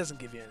crap. He doesn't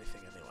give you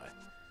anything anyway.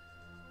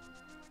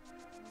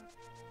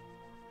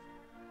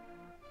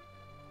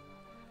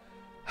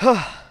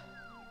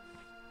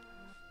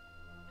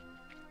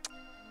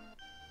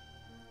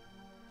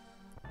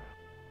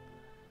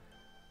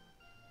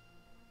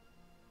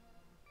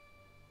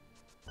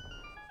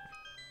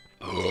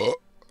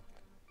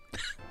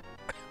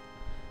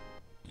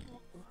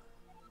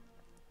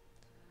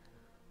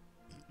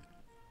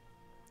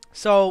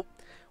 So,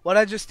 what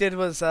I just did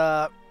was,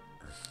 I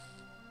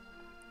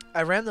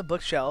ran the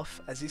bookshelf,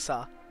 as you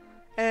saw,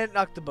 and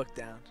knocked the book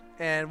down.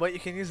 And what you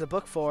can use the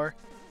book for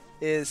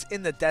is,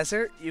 in the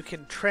desert, you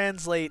can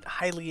translate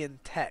Hylian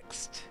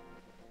text.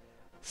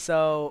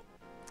 So,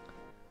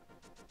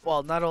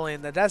 well, not only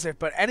in the desert,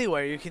 but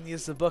anywhere, you can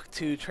use the book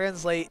to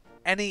translate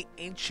any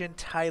ancient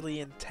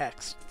Hylian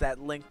text that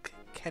Link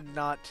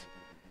cannot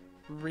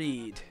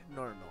read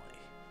normally.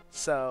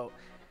 So,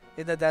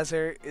 in the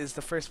desert is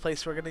the first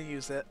place we're going to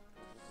use it.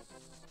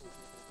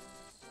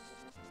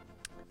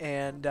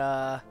 And,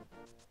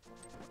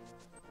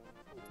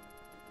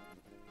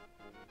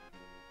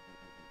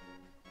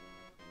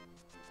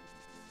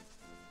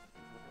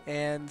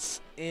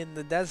 in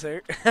the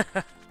desert,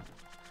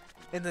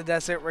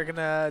 we're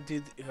gonna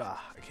do. I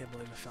can't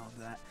believe I fell into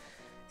that.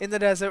 In the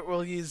desert,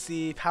 we'll use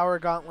the power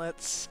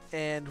gauntlets,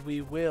 and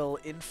we will,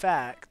 in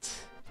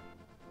fact,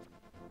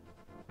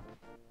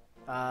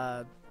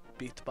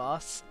 beat the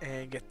boss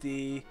and get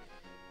the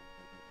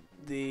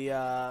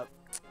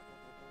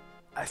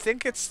I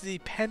think it's the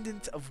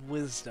Pendant of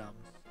Wisdom.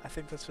 I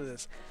think that's what it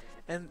is.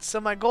 And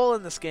so my goal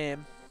in this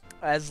game,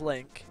 as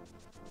Link,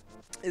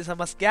 is I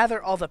must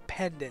gather all the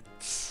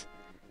pendants.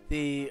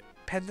 The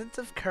Pendant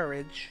of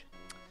Courage,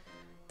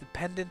 the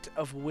Pendant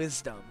of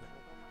Wisdom,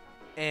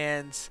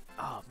 and...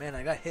 oh man,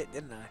 I got hit,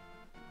 didn't I?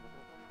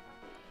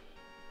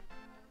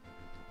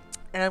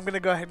 And I'm going to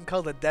go ahead and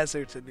call the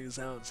desert a new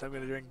zone, so I'm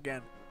going to drink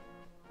again.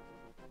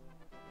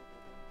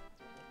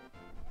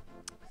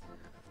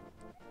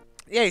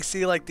 Yeah, you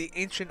see like the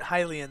ancient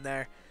Hylian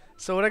there.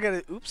 So what I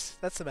gotta... oops,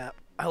 that's the map.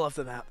 I love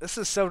the map. This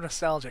is so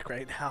nostalgic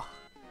right now.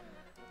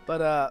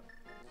 But,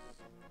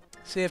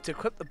 so you have to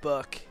equip the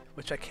book,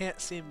 which I can't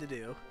seem to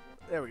do.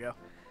 There we go.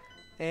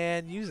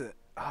 And use it.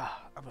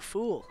 Ah, I'm a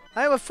fool.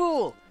 I'm a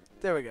fool!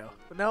 There we go.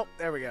 Nope,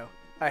 there we go.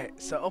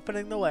 Alright, so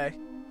opening the way.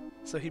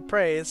 So he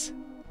prays.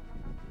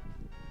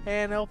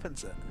 And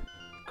opens it.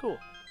 Cool.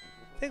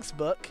 Thanks,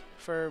 book,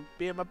 for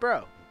being my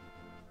bro.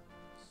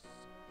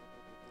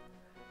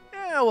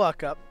 And I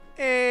walk up.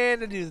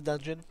 And I do the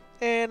dungeon.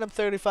 And I'm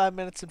 35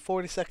 minutes and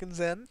 40 seconds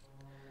in.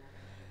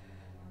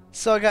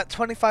 So I got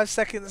 25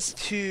 seconds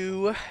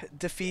to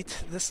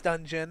defeat this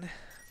dungeon.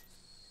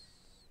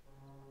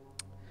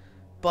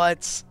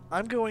 But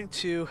I'm going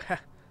to...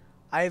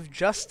 I've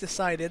just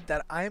decided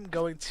that I'm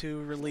going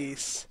to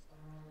release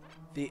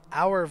the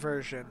hour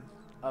version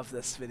of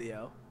this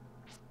video.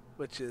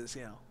 Which is,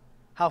 you know,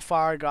 how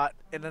far I got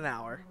in an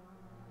hour.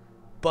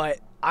 But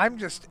I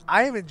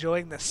am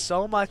enjoying this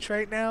so much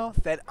right now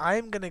that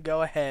I'm going to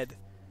go ahead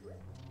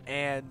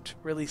and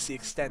release the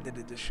extended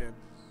edition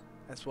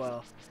as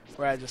well,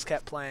 where I just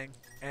kept playing,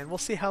 and we'll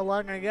see how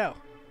long I go.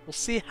 We'll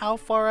see how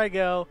far I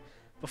go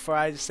before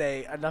I just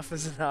say enough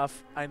is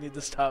enough, I need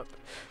to stop,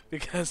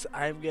 because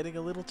I'm getting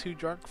a little too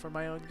drunk for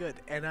my own good,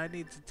 and I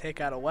need to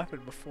take out a weapon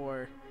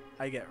before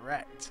I get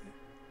wrecked.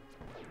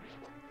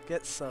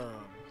 Get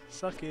some.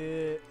 Suck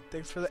it.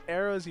 Thanks for the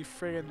arrows, you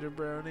friggin'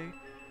 jabroni.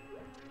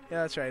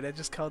 Yeah, that's right, I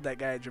just called that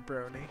guy a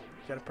jabroni.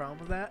 You got a problem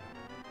with that?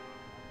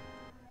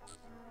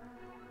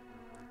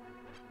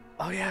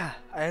 Oh yeah,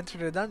 I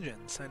entered a dungeon,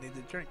 so I need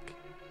to drink.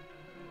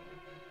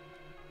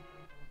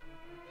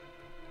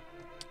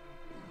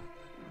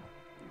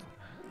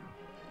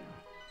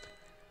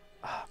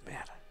 Oh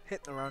man,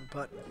 hit the wrong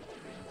button.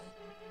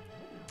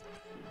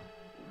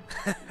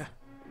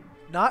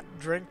 Not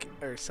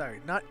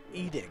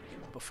eating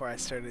before I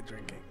started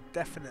drinking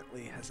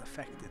definitely has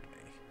affected me.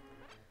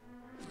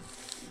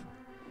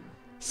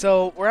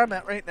 So, where I'm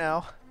at right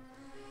now,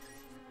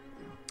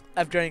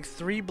 I've drank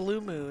 3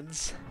 Blue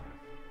Moons,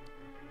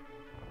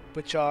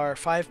 which are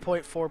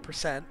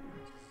 5.4%,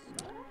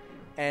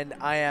 and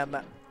I am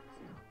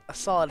a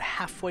solid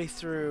halfway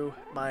through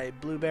my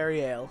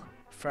blueberry ale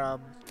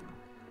from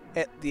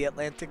at the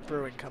Atlantic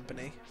Brewing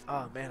Company.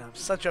 Oh man, I'm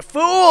such a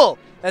fool!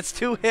 That's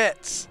 2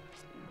 hits.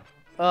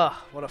 Ugh,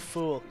 what a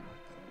fool.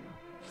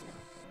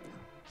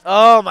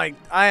 Oh my,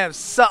 I am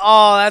so,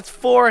 oh, that's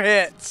 4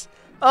 hits.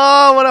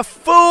 Oh, what a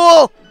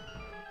fool!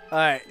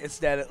 Alright, it's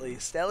dead at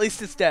least. At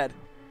least it's dead.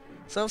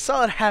 So I'm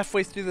solid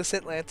halfway through this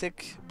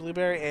Atlantic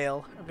Blueberry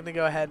Ale. I'm gonna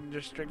go ahead and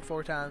just drink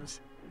 4 times.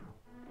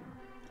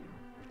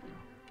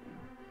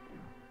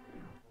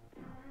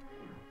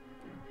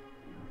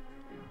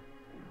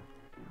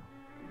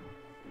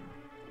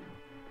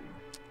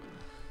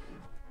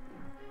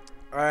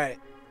 Alright.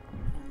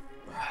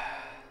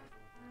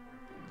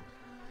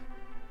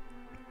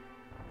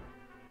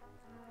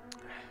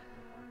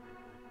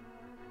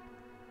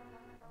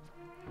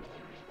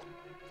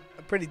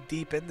 I'm pretty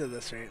deep into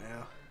this right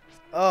now.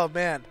 Oh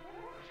man.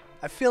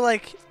 I feel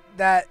like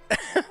that...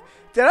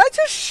 Did I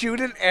just shoot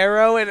an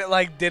arrow and it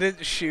like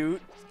didn't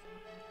shoot?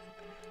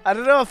 I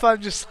don't know if I'm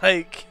just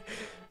like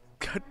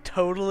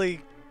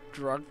totally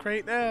drunk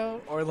right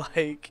now or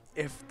like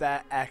if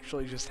that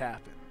actually just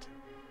happened.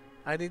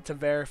 I need to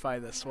verify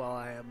this while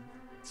I am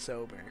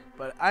sober.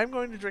 But I'm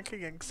going to drink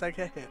again because I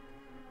get hit.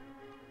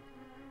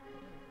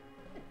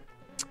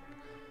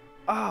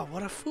 Oh,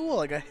 what a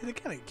fool. I got hit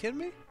again. Are you kidding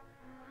me?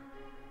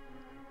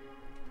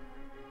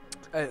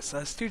 Alright, so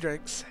that's 2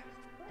 drinks.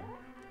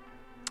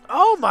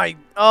 Oh my...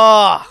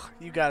 Oh,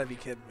 you gotta be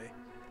kidding me.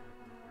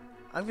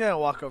 I'm gonna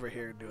walk over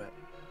here and do it.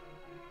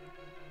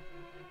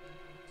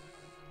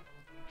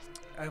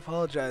 I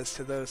apologize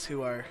to those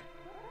who are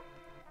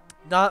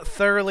not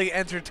thoroughly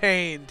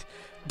entertained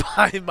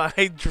by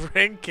my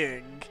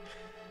drinking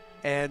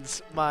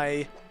and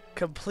my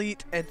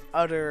complete and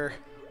utter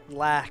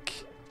lack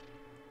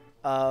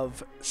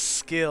of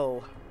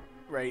skill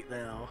right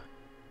now,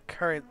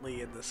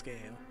 currently in this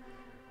game.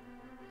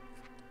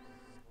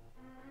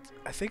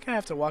 I think I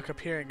have to walk up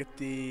here and get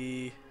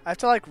the... I have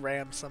to like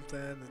ram something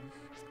and...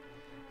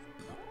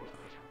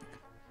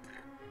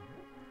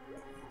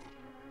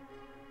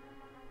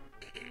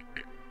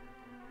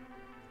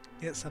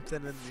 Get something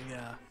in the,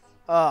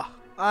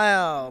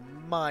 oh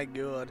my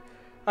god.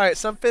 Alright,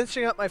 so I'm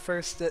finishing up my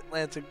first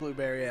Atlantic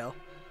Blueberry Ale.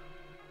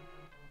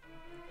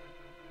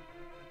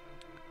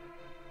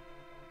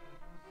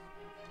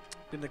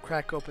 Gonna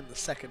crack open the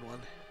second one.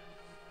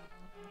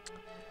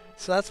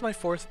 So that's my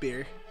 4th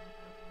beer.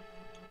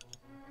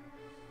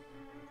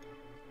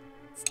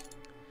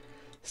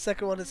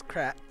 Second one is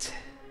cracked.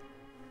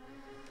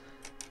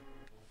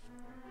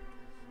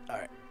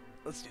 Alright,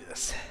 let's do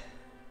this.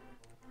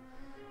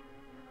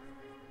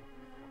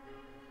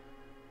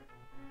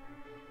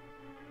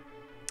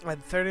 I'm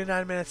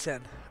 39 minutes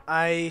in.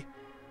 I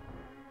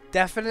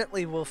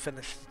definitely will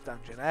finish this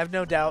dungeon. I have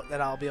no doubt that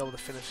I'll be able to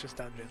finish this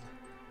dungeon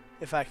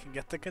if I can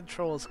get the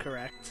controls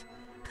correct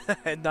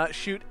and not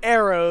shoot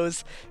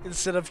arrows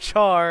instead of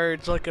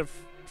charge like a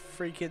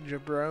freaking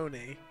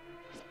jabroni.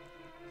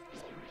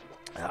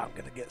 Oh, I'm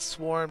gonna get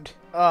swarmed.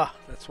 Oh,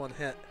 that's 1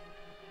 hit.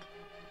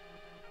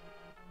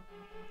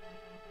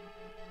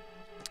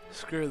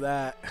 Screw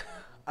that.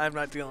 I'm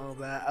not dealing with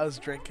that. I was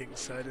drinking,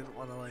 so I didn't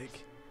want to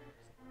like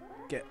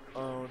get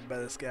owned by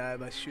this guy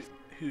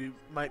who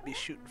might be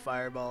shooting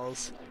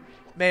fireballs.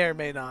 May or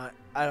may not.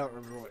 I don't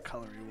remember what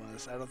color he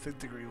was. I don't think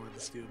the green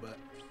ones do, but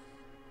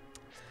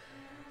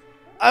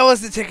I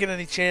wasn't taking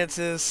any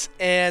chances,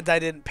 and I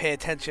didn't pay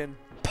attention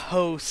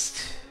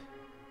post.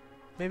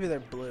 Maybe they're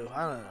blue.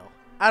 I don't know.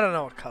 I don't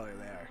know what color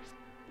they are.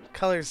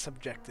 Color is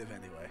subjective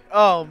anyway.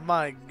 Oh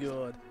my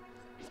god.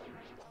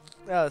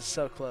 That was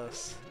so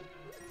close.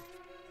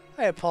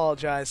 I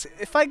apologize.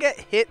 If I get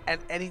hit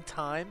at any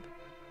time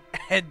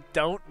and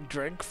don't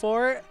drink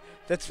for it,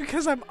 that's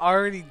because I'm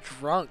already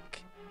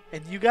drunk.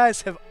 And you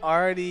guys have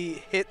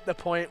already hit the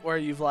point where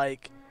you've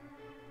like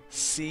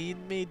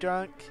seen me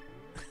drunk.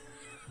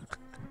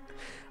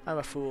 I'm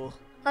a fool.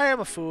 I am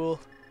a fool.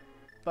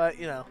 But,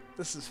 you know,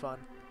 this is fun.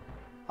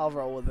 I'll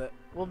roll with it.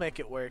 We'll make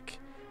it work.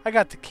 I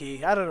got the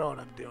key. I don't know what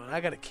I'm doing. I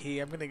got a key.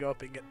 I'm going to go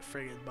up and get the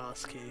friggin'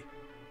 boss key.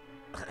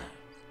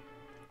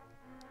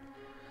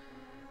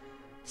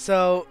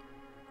 So,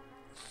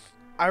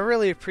 I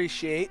really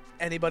appreciate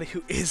anybody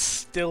who is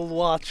still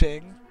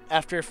watching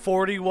after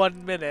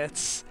 41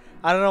 minutes.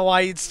 I don't know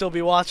why you'd still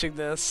be watching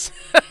this.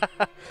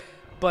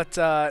 But,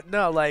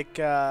 no, like,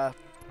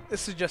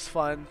 this is just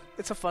fun.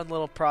 It's a fun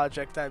little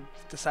project I've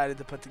decided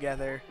to put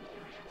together.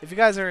 If you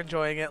guys are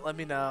enjoying it, let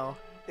me know.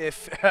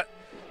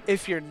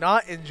 If you're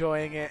not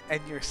enjoying it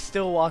and you're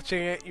still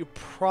watching it, you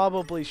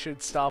probably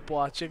should stop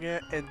watching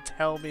it and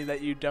tell me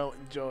that you don't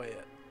enjoy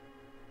it.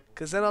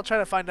 Because then I'll try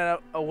to find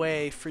out a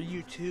way for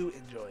you to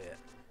enjoy it.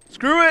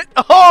 Screw it!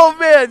 Oh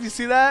man, you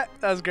see that?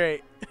 That was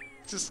great.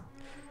 Just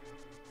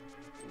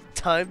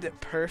timed it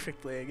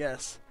perfectly, I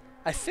guess.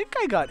 I think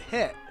I got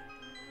hit.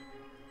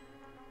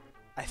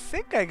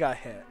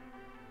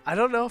 I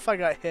don't know if I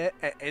got hit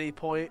at any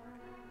point.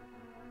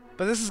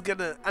 But this is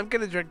I'm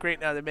gonna drink right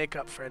now to make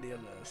up for any of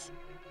those.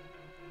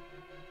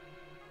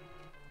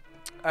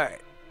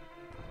 Alright.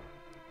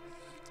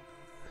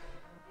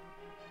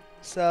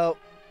 So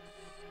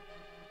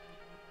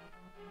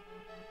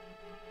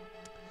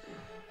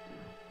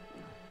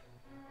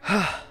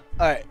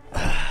Alright,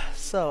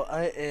 so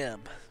I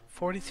am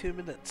 42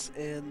 minutes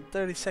and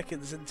 30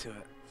 seconds into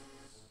it.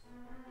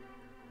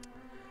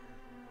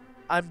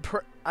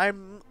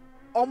 I'm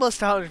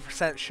almost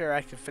 100% sure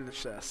I can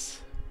finish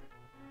this.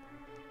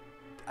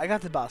 I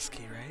got the boss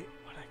key, right?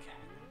 What I get?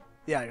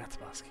 Yeah, I got the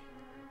boss key.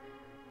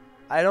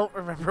 I don't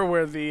remember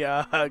where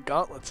the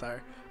gauntlets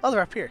are. Oh,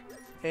 they're up here.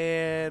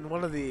 And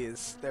one of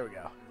these. There we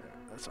go.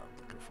 That's what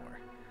I'm looking for.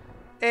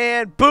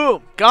 And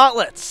boom!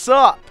 Gauntlets!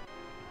 Sup!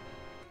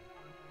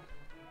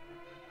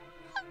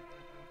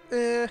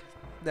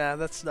 Nah,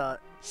 that's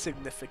not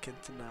significant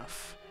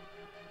enough.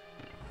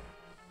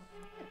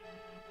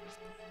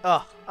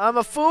 Oh, I'm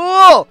a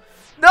fool!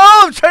 No,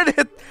 I'm trying to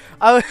hit...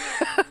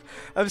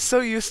 I'm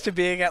so used to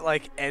being at,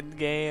 like, end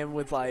game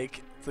with,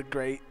 like, the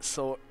great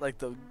sword, like,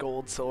 the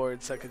gold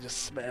sword, so I could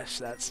just smash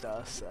that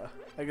stuff, so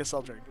I guess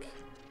I'll drink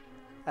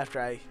after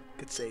I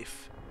get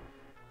safe.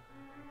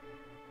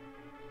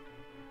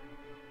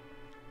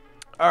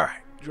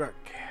 Alright,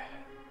 drunk.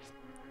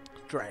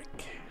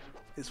 Drank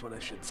is what I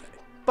should say.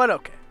 But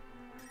okay,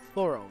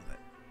 we'll roll with it.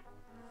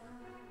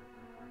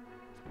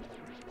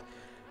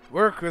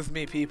 Work with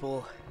me,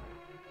 people.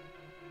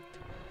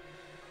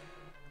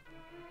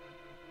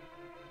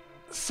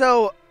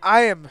 So,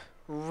 I am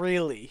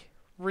really,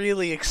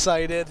 really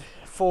excited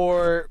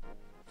for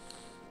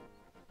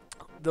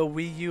the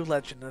Wii U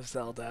Legend of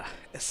Zelda,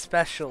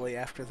 especially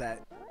after that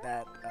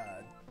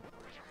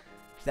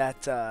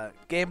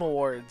Game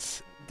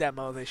Awards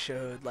demo they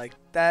showed. Like,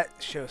 that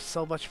shows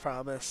so much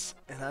promise,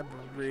 and I'm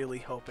really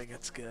hoping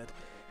it's good.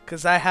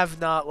 Because I have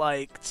not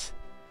liked...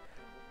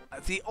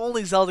 The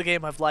only Zelda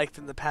game I've liked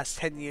in the past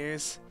 10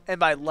 years, and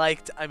by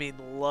liked, I mean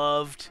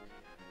loved,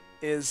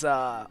 is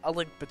A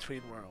Link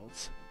Between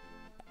Worlds.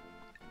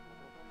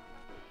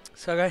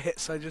 So I got hit,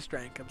 so I just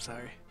drank, I'm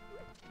sorry.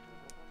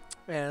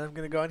 And I'm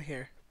gonna go in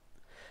here.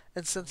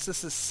 And since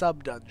this is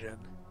sub-dungeon,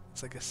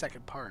 it's like a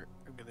second part,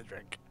 I'm gonna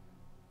drink.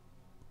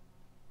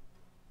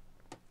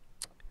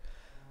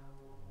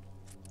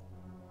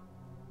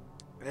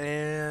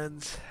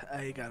 And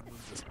I gotta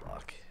move this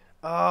block.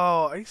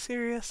 Oh, are you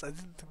serious? I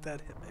didn't think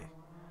that hit me.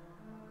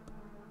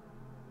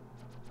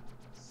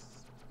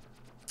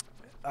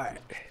 Alright.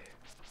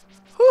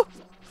 Whew!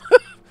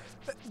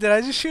 Did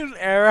I just shoot an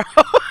arrow?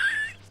 I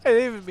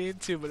didn't even mean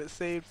to, but it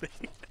saved me.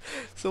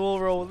 So we'll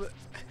roll with it.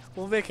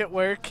 We'll make it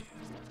work.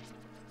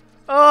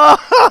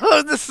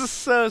 Oh, this is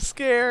so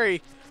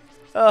scary.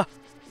 All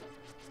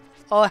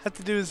I have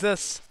to do is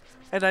this.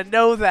 And I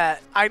know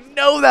that. I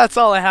know that's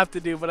all I have to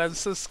do, but I'm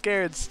so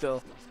scared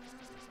still.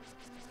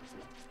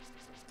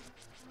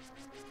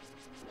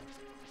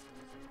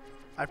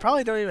 I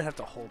probably don't even have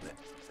to hold it.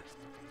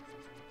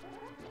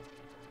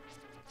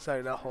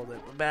 Sorry, not hold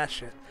it, but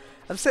mash it.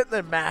 I'm sitting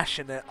there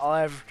mashing it. All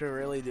I have to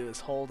really do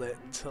is hold it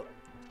until,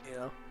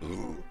 you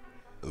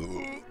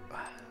know.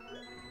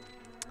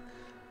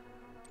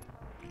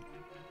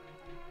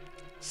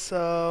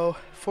 So,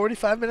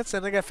 45 minutes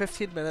in, I got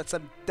 15 minutes.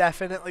 I'm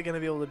definitely going to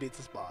be able to beat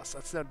this boss.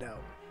 That's no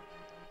doubt.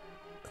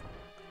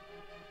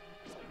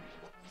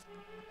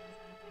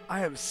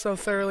 I am so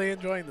thoroughly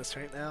enjoying this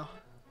right now.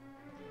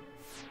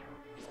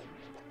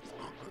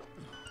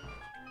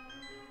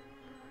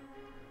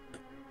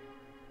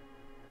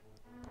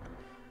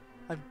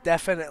 I'm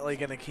definitely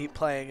going to keep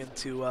playing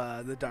into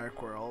the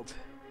Dark World.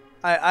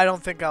 I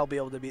don't think I'll be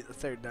able to beat the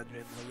third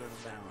dungeon within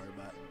an hour,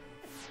 but...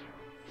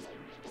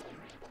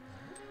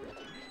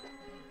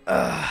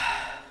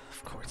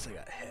 of course I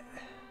got hit.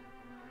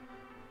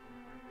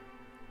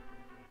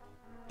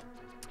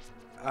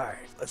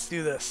 Alright, let's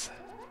do this.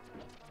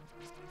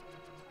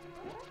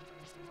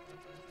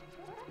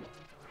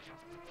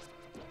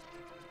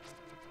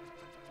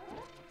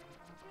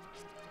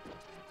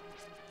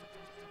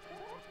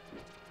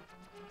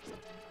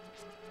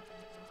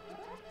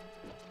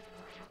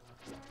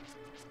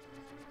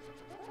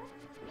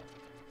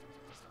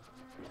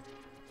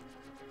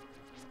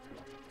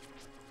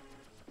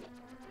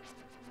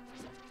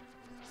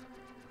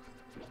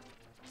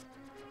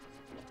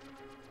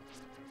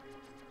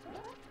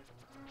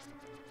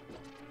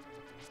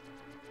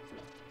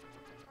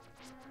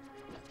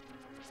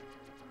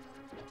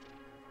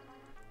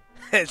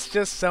 It's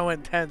just so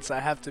intense,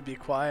 I have to be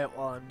quiet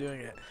while I'm doing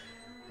it.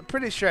 I'm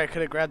pretty sure I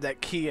could have grabbed that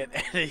key at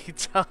any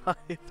time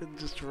and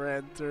just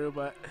ran through,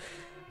 but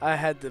I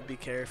had to be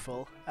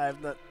careful. I'm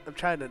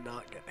trying to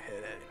not get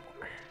hit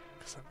anymore,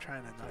 because I'm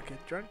trying to not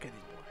get drunk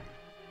anymore.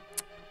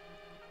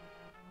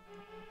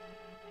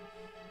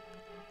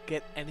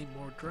 Get any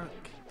more drunk,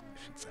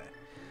 I should say.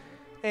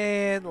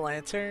 And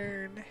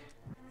lantern,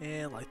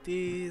 and light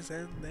these,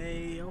 and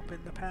they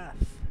open the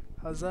path.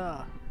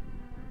 Huzzah!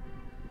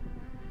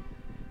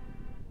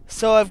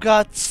 So I've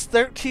got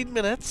 13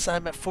 minutes.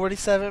 I'm at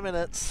 47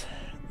 minutes.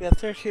 We have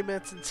 13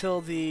 minutes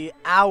until the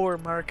hour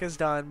mark is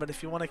done. But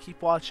if you want to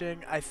keep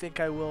watching, I think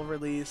I will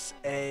release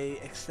a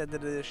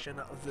extended edition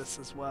of this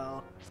as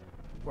well,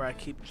 where I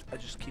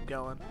just keep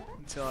going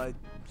until I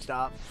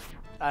stop.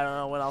 I don't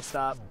know when I'll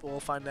stop. We'll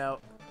find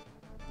out.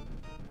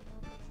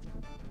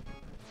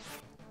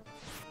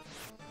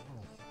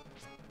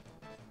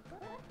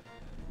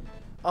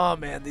 Oh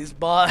man, these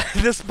boss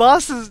this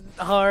boss is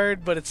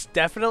hard, but it's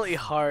definitely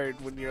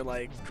hard when you're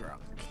like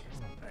drunk.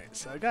 Alright,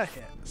 so I got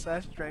hit. So I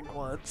drank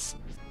once.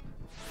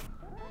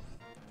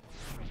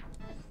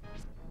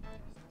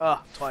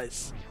 Oh,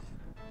 twice.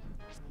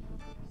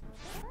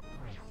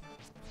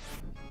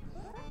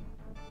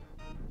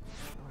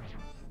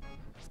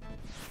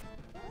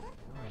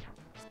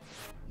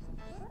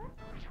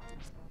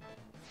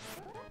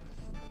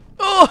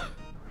 Oh!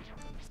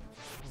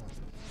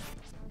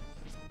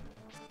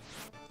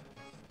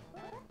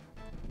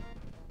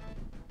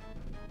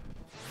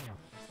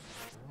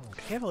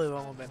 I can't believe I've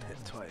only been hit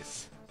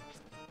twice.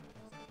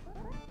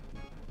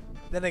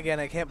 Then again,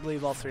 I can't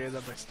believe all three of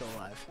them are still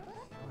alive.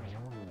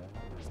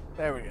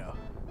 There we go.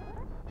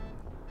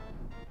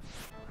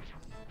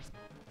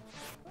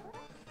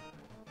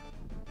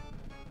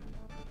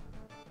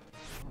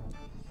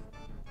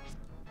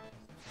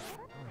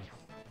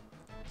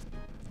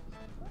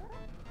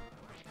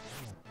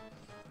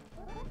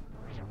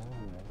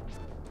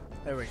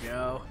 There we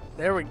go.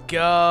 There we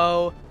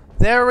go.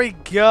 There we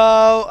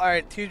go.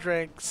 Alright, 2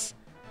 drinks.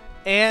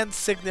 And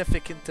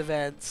significant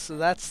events. So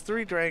that's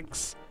 3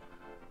 drinks.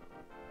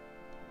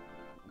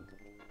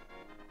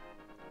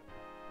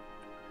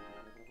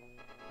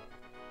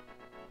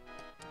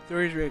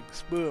 Three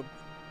drinks. Boom.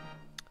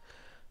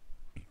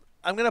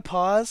 I'm going to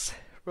pause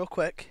real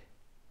quick.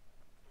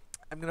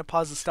 I'm going to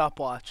pause the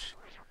stopwatch.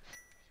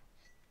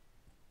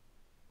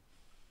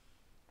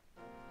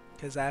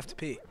 Because I have to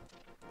pee.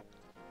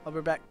 I'll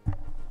be back.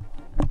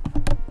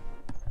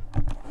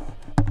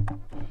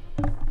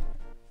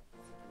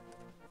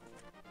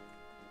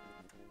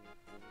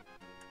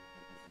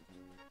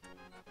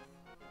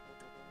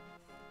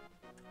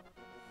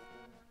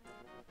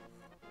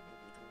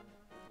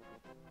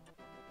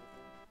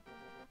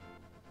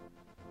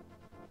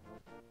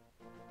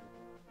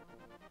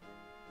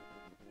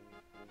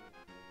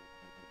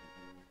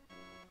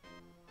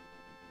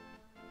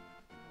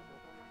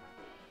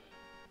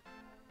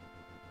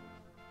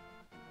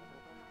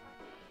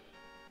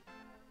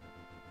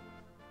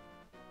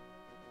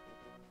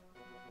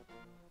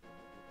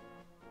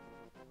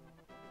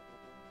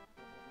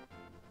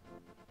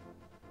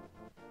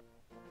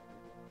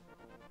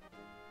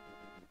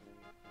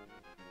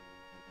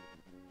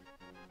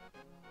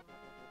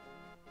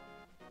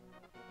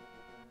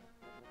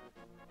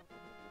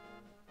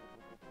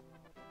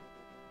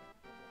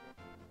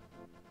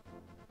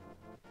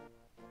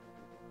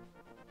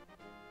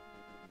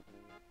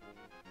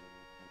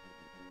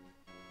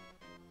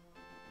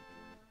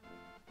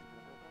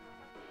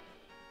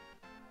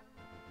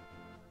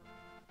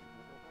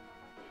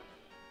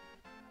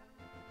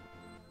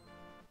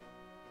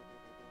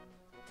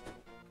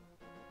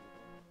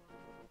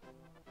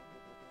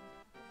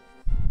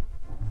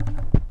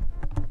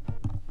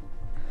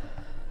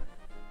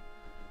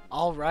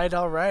 Alright,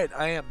 alright.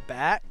 I am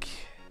back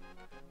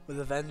with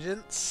a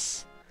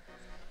vengeance.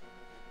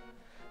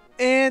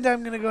 And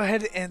I'm going to go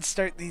ahead and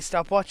start the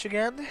stopwatch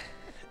again.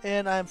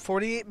 And I'm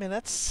 48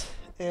 minutes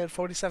and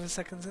 47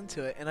 seconds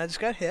into it. And I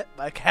just got hit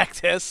by a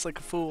cactus like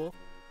a fool.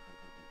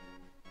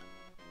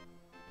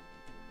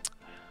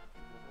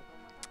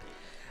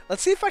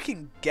 Let's see if I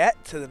can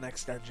get to the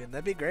next dungeon.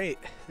 That'd be great.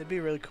 That'd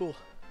be really cool.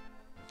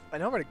 I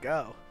know where to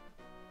go.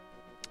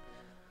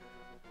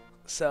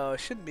 So it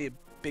shouldn't be a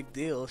big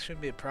deal. It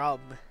shouldn't be a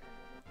problem.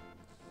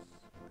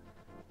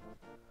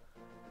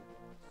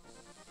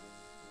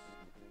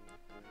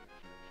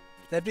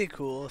 That'd be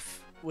cool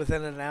if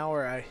within an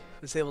hour I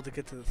was able to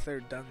get to the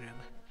 3rd dungeon.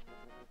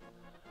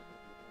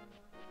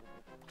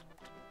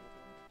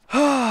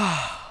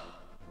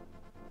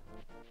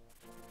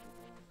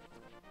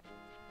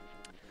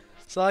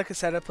 So like I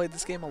said, I played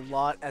this game a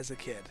lot as a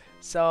kid.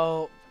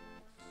 So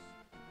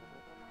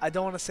I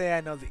don't want to say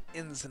I know the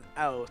ins and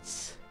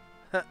outs.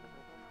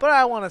 But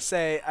I want to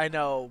say I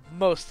know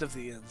most of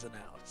the ins and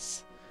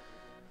outs.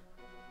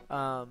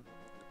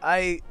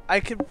 I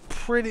can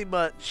pretty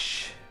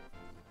much,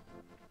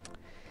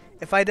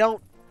 if I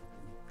don't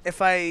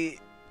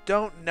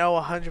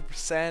know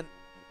 100%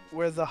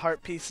 where the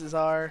heart pieces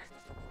are,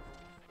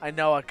 I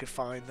know I could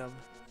find them.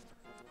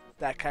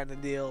 That kind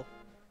of deal.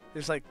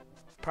 There's like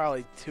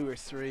probably 2 or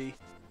 3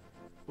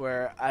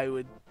 where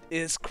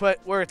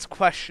where it's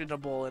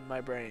questionable in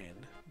my brain,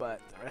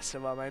 but the rest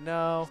of them I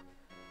know.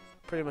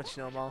 Pretty much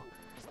know them all.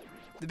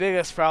 The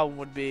biggest problem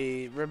would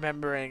be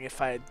remembering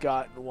if I had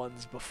gotten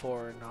ones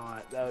before or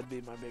not. That would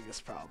be my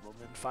biggest problem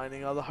in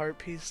finding all the heart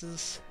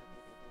pieces.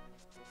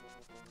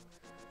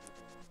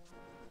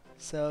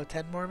 So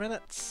 10 more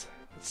minutes.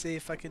 Let's see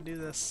if I can do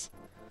this.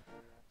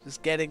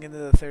 Just getting into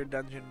the 3rd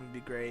dungeon would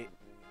be great.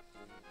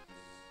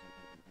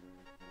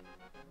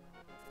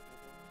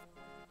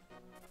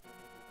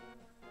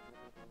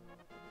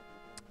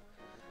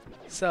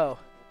 So,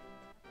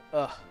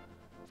 got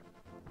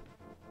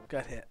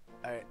hit.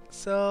 Alright,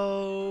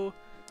 so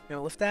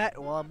gonna lift that.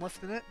 While I'm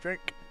lifting it,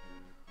 drink.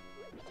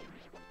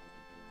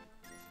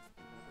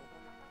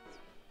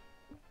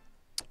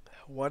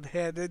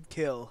 One-handed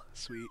kill.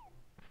 Sweet.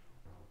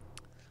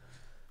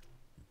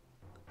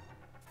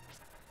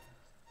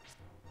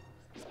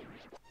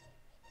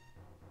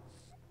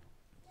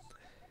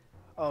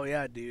 Oh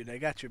yeah, dude, I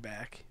got your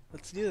back.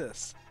 Let's do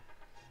this.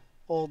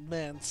 Old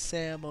man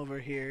Sam over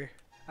here.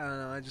 I don't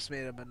know, I just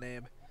made up a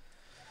name.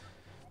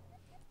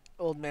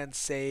 Old man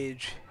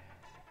Sage.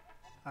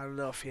 I don't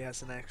know if he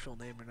has an actual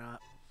name or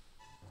not.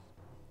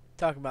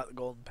 Talking about the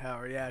golden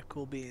power. Yeah,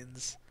 cool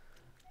beans.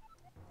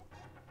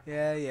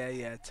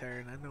 Yeah,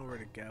 turn. I know where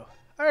to go.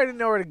 I already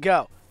know where to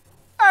go.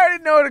 I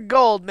already know where to go,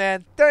 old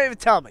man. Don't even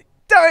tell me.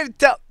 Don't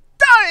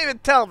even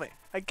tell me.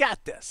 I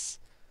got this.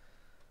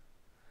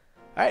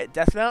 Alright,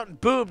 Death Mountain.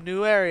 Boom,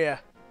 new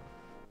area.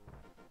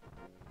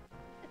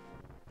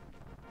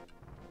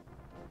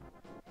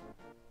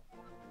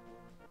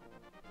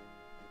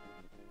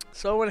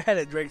 So I went ahead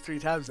and drank 3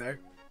 times there.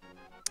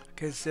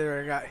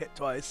 Considering I got hit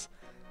twice.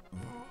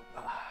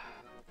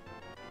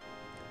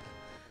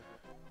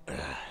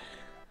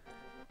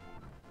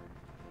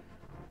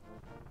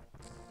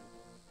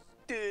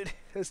 Dude,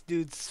 this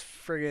dude's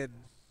friggin'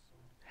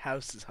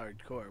 house is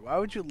hardcore. Why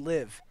would you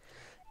live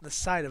on the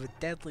side of a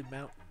deadly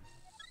mountain?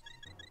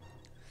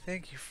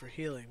 Thank you for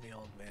healing me,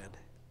 old man.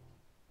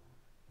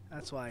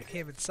 That's why I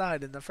came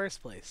inside in the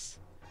first place.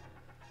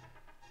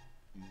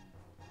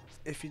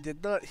 If you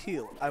did not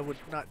heal, I would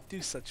not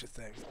do such a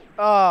thing.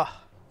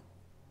 Ah!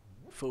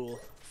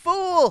 Fool.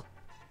 Fool!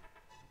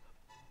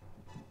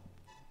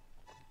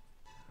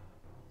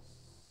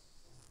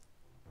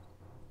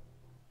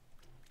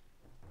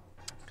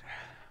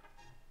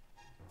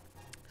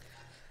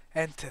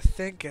 And to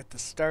think at the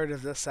start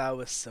of this I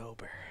was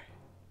sober.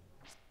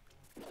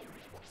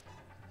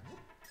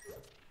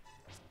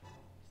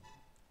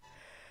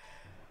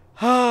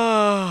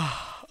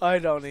 I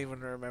don't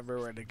even remember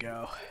where to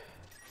go.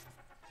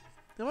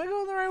 Am I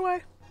going the right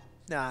way?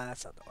 Nah,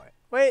 that's not the way.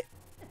 Wait.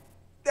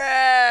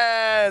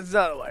 It's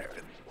not the way.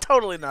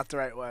 Totally not the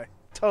right way.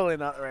 Totally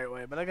not the right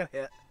way, but I got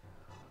hit.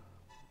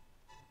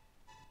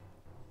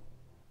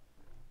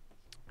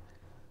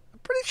 I'm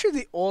pretty sure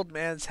the old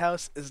man's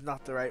house is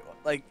not the right one.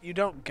 Like, you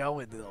don't go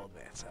into the old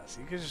man's house.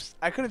 You could just,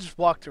 I could have just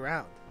walked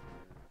around.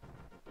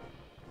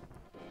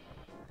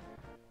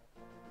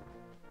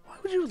 Why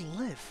would you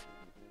live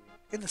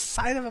in the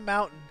side of a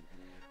mountain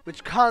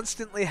which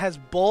constantly has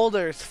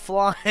boulders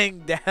flying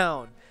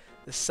down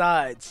the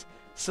sides?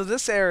 So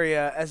this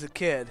area, as a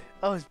kid,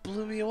 oh, it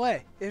blew me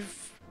away. It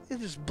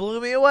just blew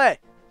me away.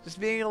 Just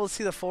being able to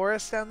see the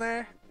forest down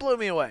there blew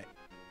me away.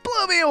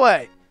 Blew me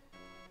away.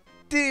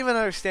 Didn't even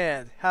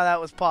understand how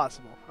that was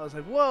possible. I was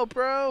like, whoa,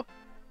 bro.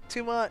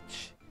 Too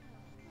much.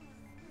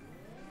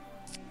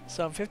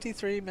 So I'm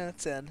 53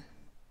 minutes in.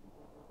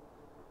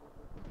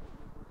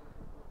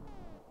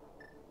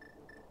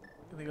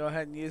 I'm going to go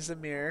ahead and use the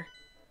mirror.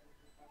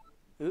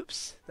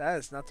 Oops, that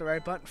is not the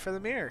right button for the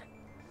mirror.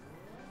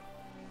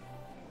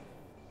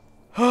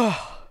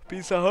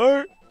 Piece of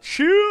heart.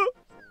 Shoot.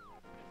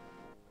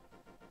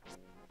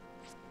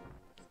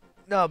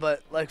 No,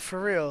 but like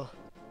for real,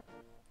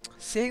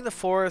 seeing the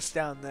forest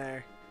down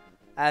there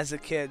as a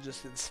kid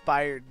just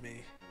inspired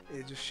me.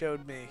 It just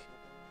showed me.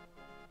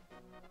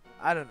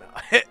 I don't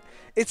know.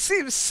 It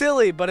seems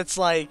silly, but it's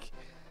like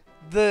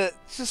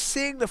just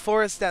seeing the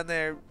forest down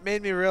there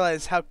made me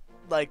realize how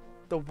like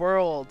the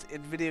world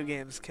in video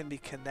games can be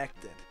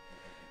connected.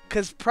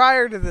 Because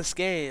prior to this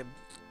game,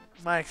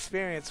 my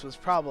experience was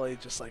probably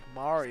just like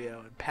Mario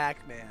and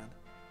Pac-Man.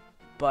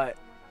 But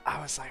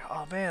I was like,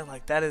 oh man,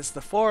 like that is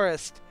the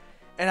forest.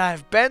 And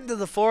I've been to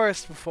the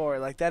forest before.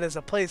 Like that is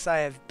a place I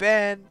have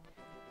been.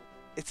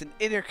 It's an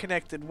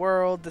interconnected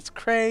world that's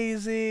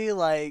crazy.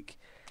 Like,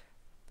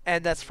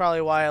 and that's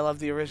probably why I love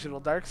the original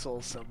Dark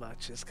Souls so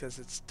much. Is because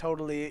it's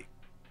totally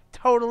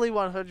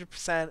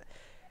 100%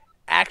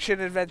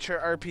 action-adventure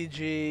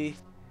RPG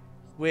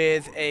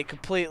with a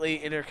completely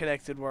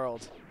interconnected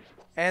world.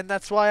 And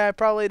that's why I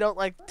probably don't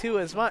like 2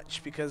 as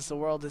much, because the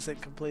world isn't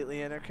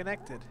completely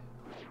interconnected.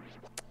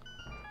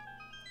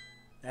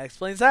 That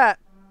explains that.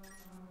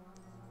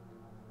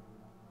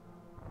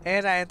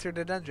 And I entered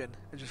a dungeon,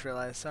 I just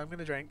realized, so I'm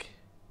gonna drink.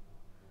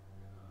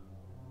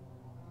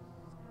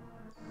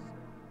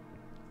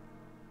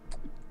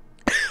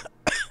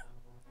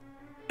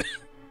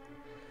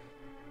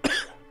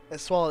 I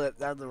swallowed it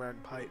down the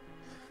round pipe.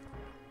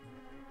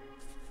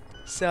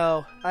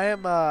 So, I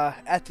am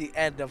at the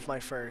end of my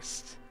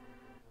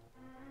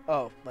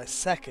my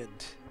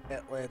second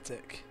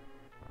Atlantic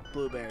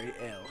Blueberry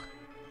Ale.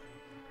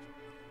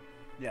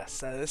 Yes,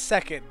 the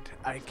second.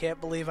 I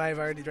can't believe I've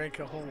already drank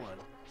a whole one.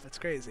 That's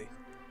crazy.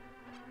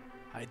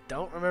 I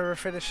don't remember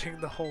finishing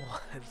the whole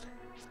one.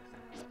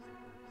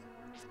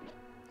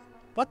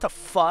 What the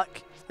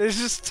fuck? There's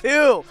just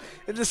 2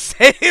 in the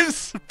same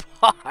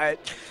spot.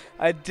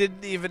 I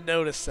didn't even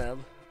notice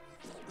them.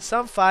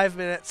 Some 5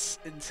 minutes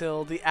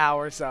until the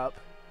hour's up.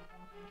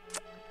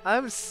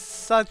 I'm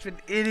such an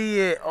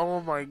idiot.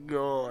 Oh my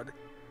god.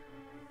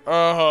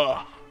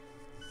 Ugh.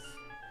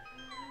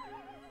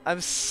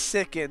 I'm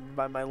sickened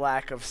by my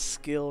lack of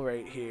skill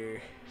right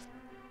here.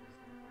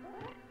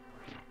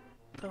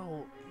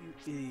 Oh,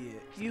 you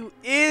idiot. You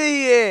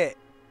idiot!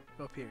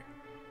 Go up here.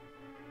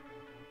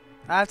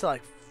 I have to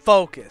like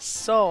focus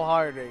so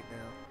hard right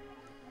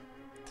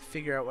now to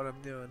figure out what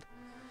I'm doing.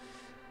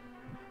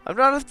 I'm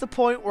not at the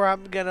point where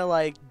I'm gonna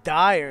like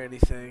die or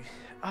anything.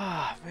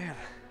 Ah, man,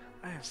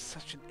 I am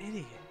such an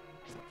idiot.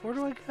 Where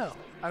do I go?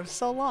 I'm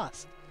so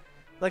lost.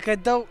 Like, I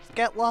don't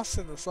get lost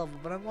in this level,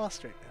 but I'm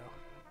lost right now.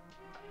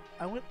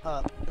 I went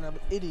up, and I'm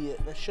an idiot.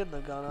 I shouldn't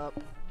have gone up.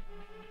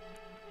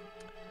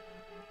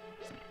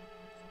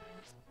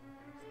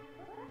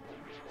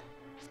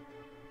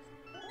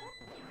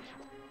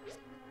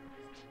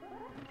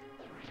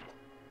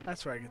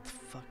 That's where I get the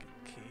fucking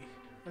key.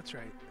 That's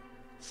right.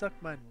 Suck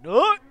my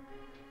nut!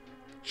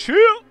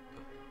 Chill!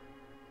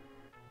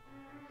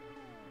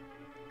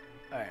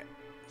 Alright,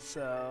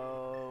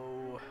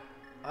 so...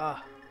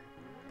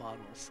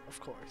 bottles, of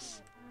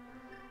course.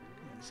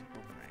 Use a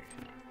boomerang.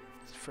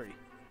 It's free.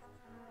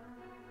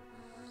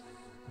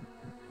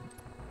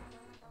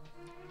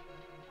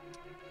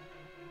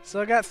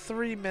 So I got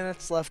 3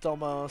 minutes left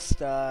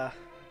almost. Not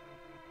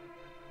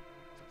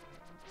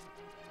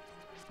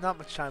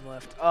much time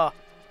left. Oh.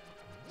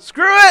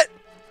 Screw it!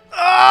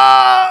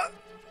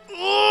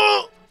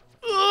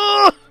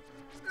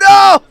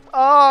 No!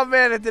 Oh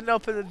man, it didn't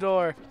open the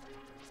door.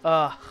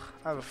 I'm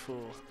a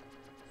fool.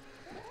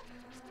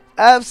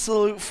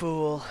 Absolute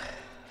fool.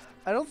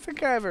 I don't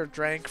think I ever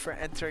drank for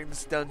entering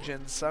this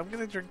dungeon, so I'm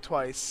gonna drink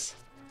twice.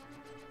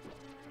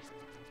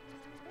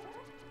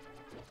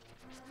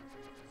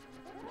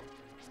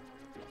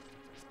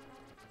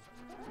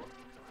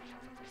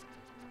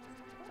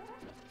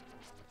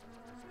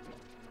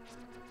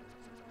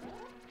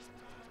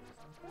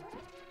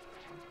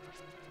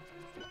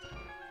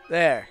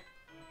 There.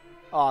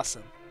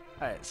 Awesome.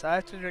 Alright, so I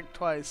have to drink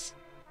twice.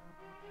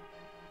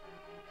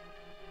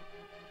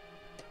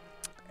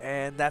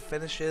 And that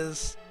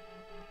finishes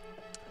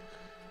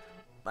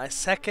my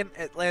second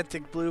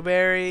Atlantic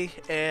Blueberry,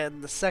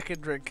 and the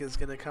second drink is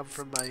going to come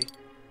from my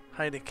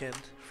Heineken,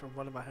 from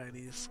one of my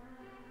Heinies.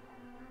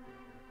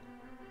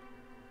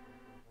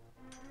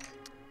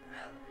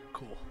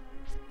 Cool.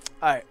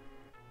 Alright.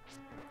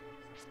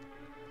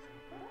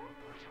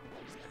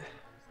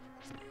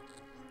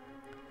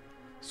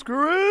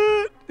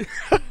 Screw it!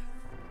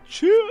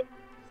 Shoot!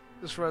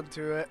 Just run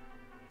through it.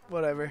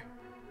 Whatever.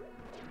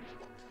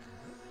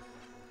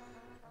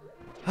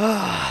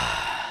 Alright.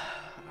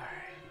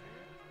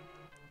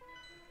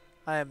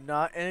 I am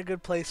not in a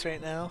good place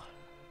right now.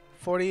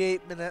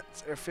 48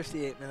 minutes, or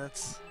 58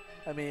 minutes.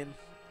 I mean,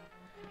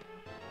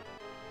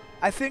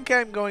 I think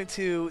I'm going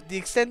to... The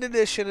extended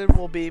edition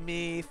will be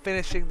me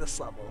finishing this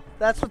level.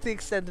 That's what the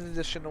extended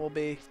edition will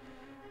be.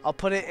 I'll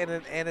put it in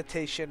an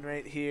annotation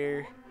right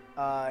here.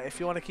 If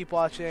you want to keep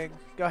watching,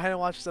 go ahead and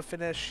watch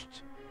the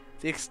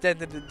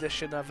extended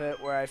edition of it,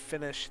 where I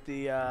finished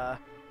the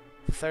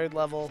third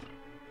level.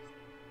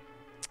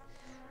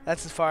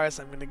 That's as far as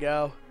I'm going to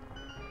go.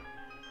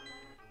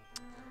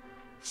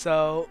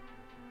 So,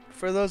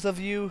 for those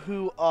of you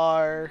who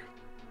are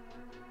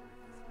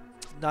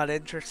not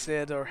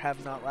interested or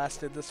have not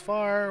lasted this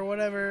far or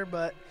whatever,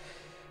 but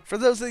for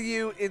those of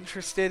you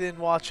interested in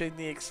watching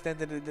the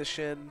extended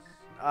edition,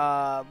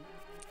 I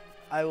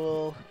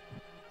will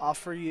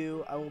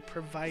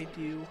provide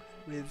you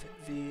with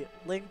the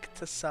link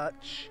to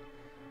such.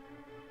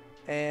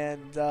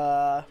 And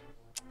for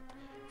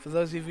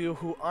those of you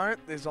who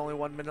aren't, there's only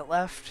 1 minute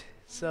left.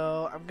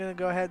 So I'm going to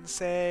go ahead and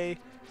say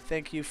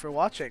thank you for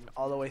watching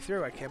all the way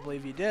through. I can't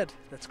believe you did.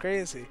 That's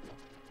crazy.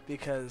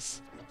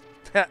 Because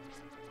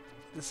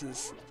this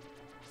is...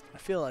 I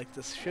feel like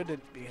this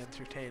shouldn't be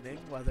entertaining.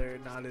 Whether or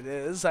not it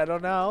is, I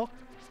don't know.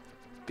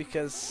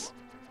 Because,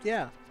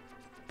 yeah.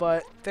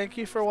 But thank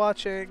you for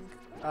watching.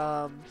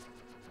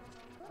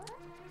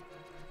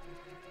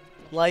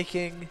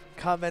 Liking,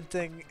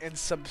 commenting, and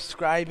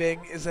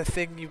subscribing is a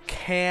thing you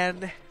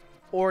can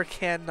or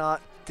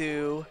cannot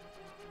do,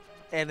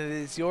 and it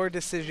is your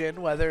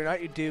decision whether or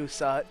not you do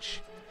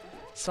such.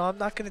 So I'm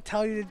not going to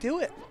tell you to do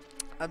it.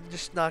 I'm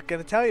just not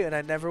going to tell you, and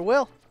I never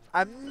will.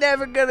 I'm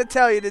never going to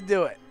tell you to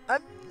do it.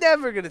 I'm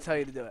never going to tell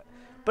you to do it.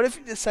 But if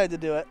you decide to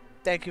do it,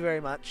 thank you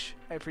very much.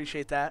 I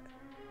appreciate that.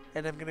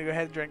 And I'm going to go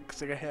ahead and drink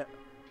because I got hit.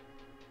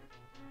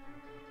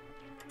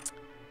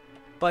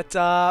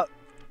 But,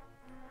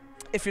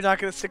 if you're not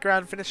going to stick around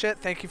and finish it,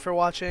 thank you for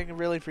watching. I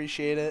really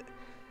appreciate it.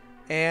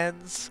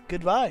 And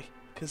goodbye,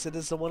 because it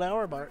is the 1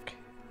 hour mark.